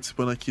honra estar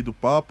participando aqui do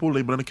papo.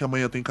 Lembrando que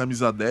amanhã tem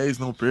camisa 10,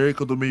 não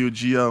perca, do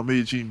meio-dia ao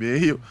meio-dia e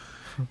meio.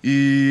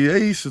 E é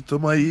isso,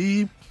 tamo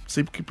aí,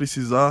 sempre que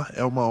precisar,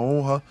 é uma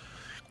honra.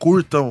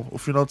 Curtam o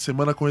final de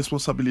semana com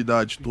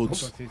responsabilidade,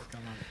 todos.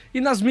 E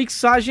nas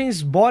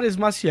mixagens, Boris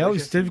Maciel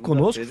esteve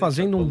conosco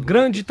fazendo um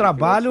grande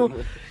trabalho.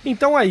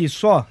 Então é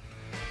isso, ó.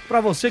 Pra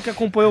você que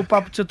acompanhou o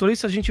Papo de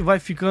Setorista, a gente vai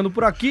ficando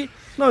por aqui.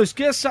 Não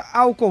esqueça,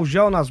 álcool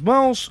gel nas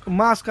mãos,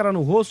 máscara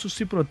no rosto,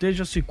 se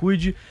proteja, se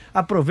cuide,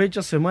 aproveite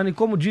a semana. E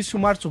como disse o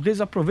Márcio Reis,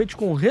 aproveite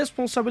com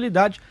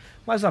responsabilidade,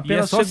 mas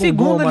apenas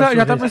segunda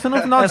já tá pensando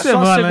no final de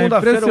semana. Só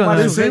segunda-feira o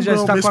Márcio Reis já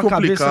está com a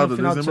cabeça no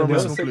final de semana.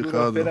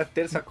 Segunda-feira,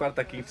 terça,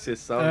 quarta, quinta e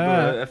sexta,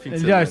 é fim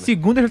de semana.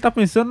 Segunda já tá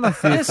pensando na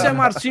sexta. Esse é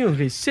Marcinho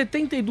Reis,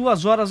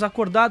 72 horas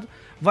acordado,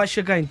 vai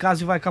chegar em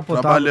casa e vai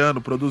capotar.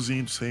 Trabalhando,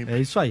 produzindo sempre. É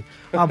isso aí.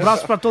 Um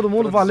abraço pra todo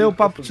mundo, valeu, o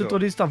Papo de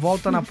Setorista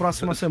volta na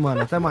próxima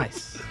semana. Até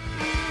mais.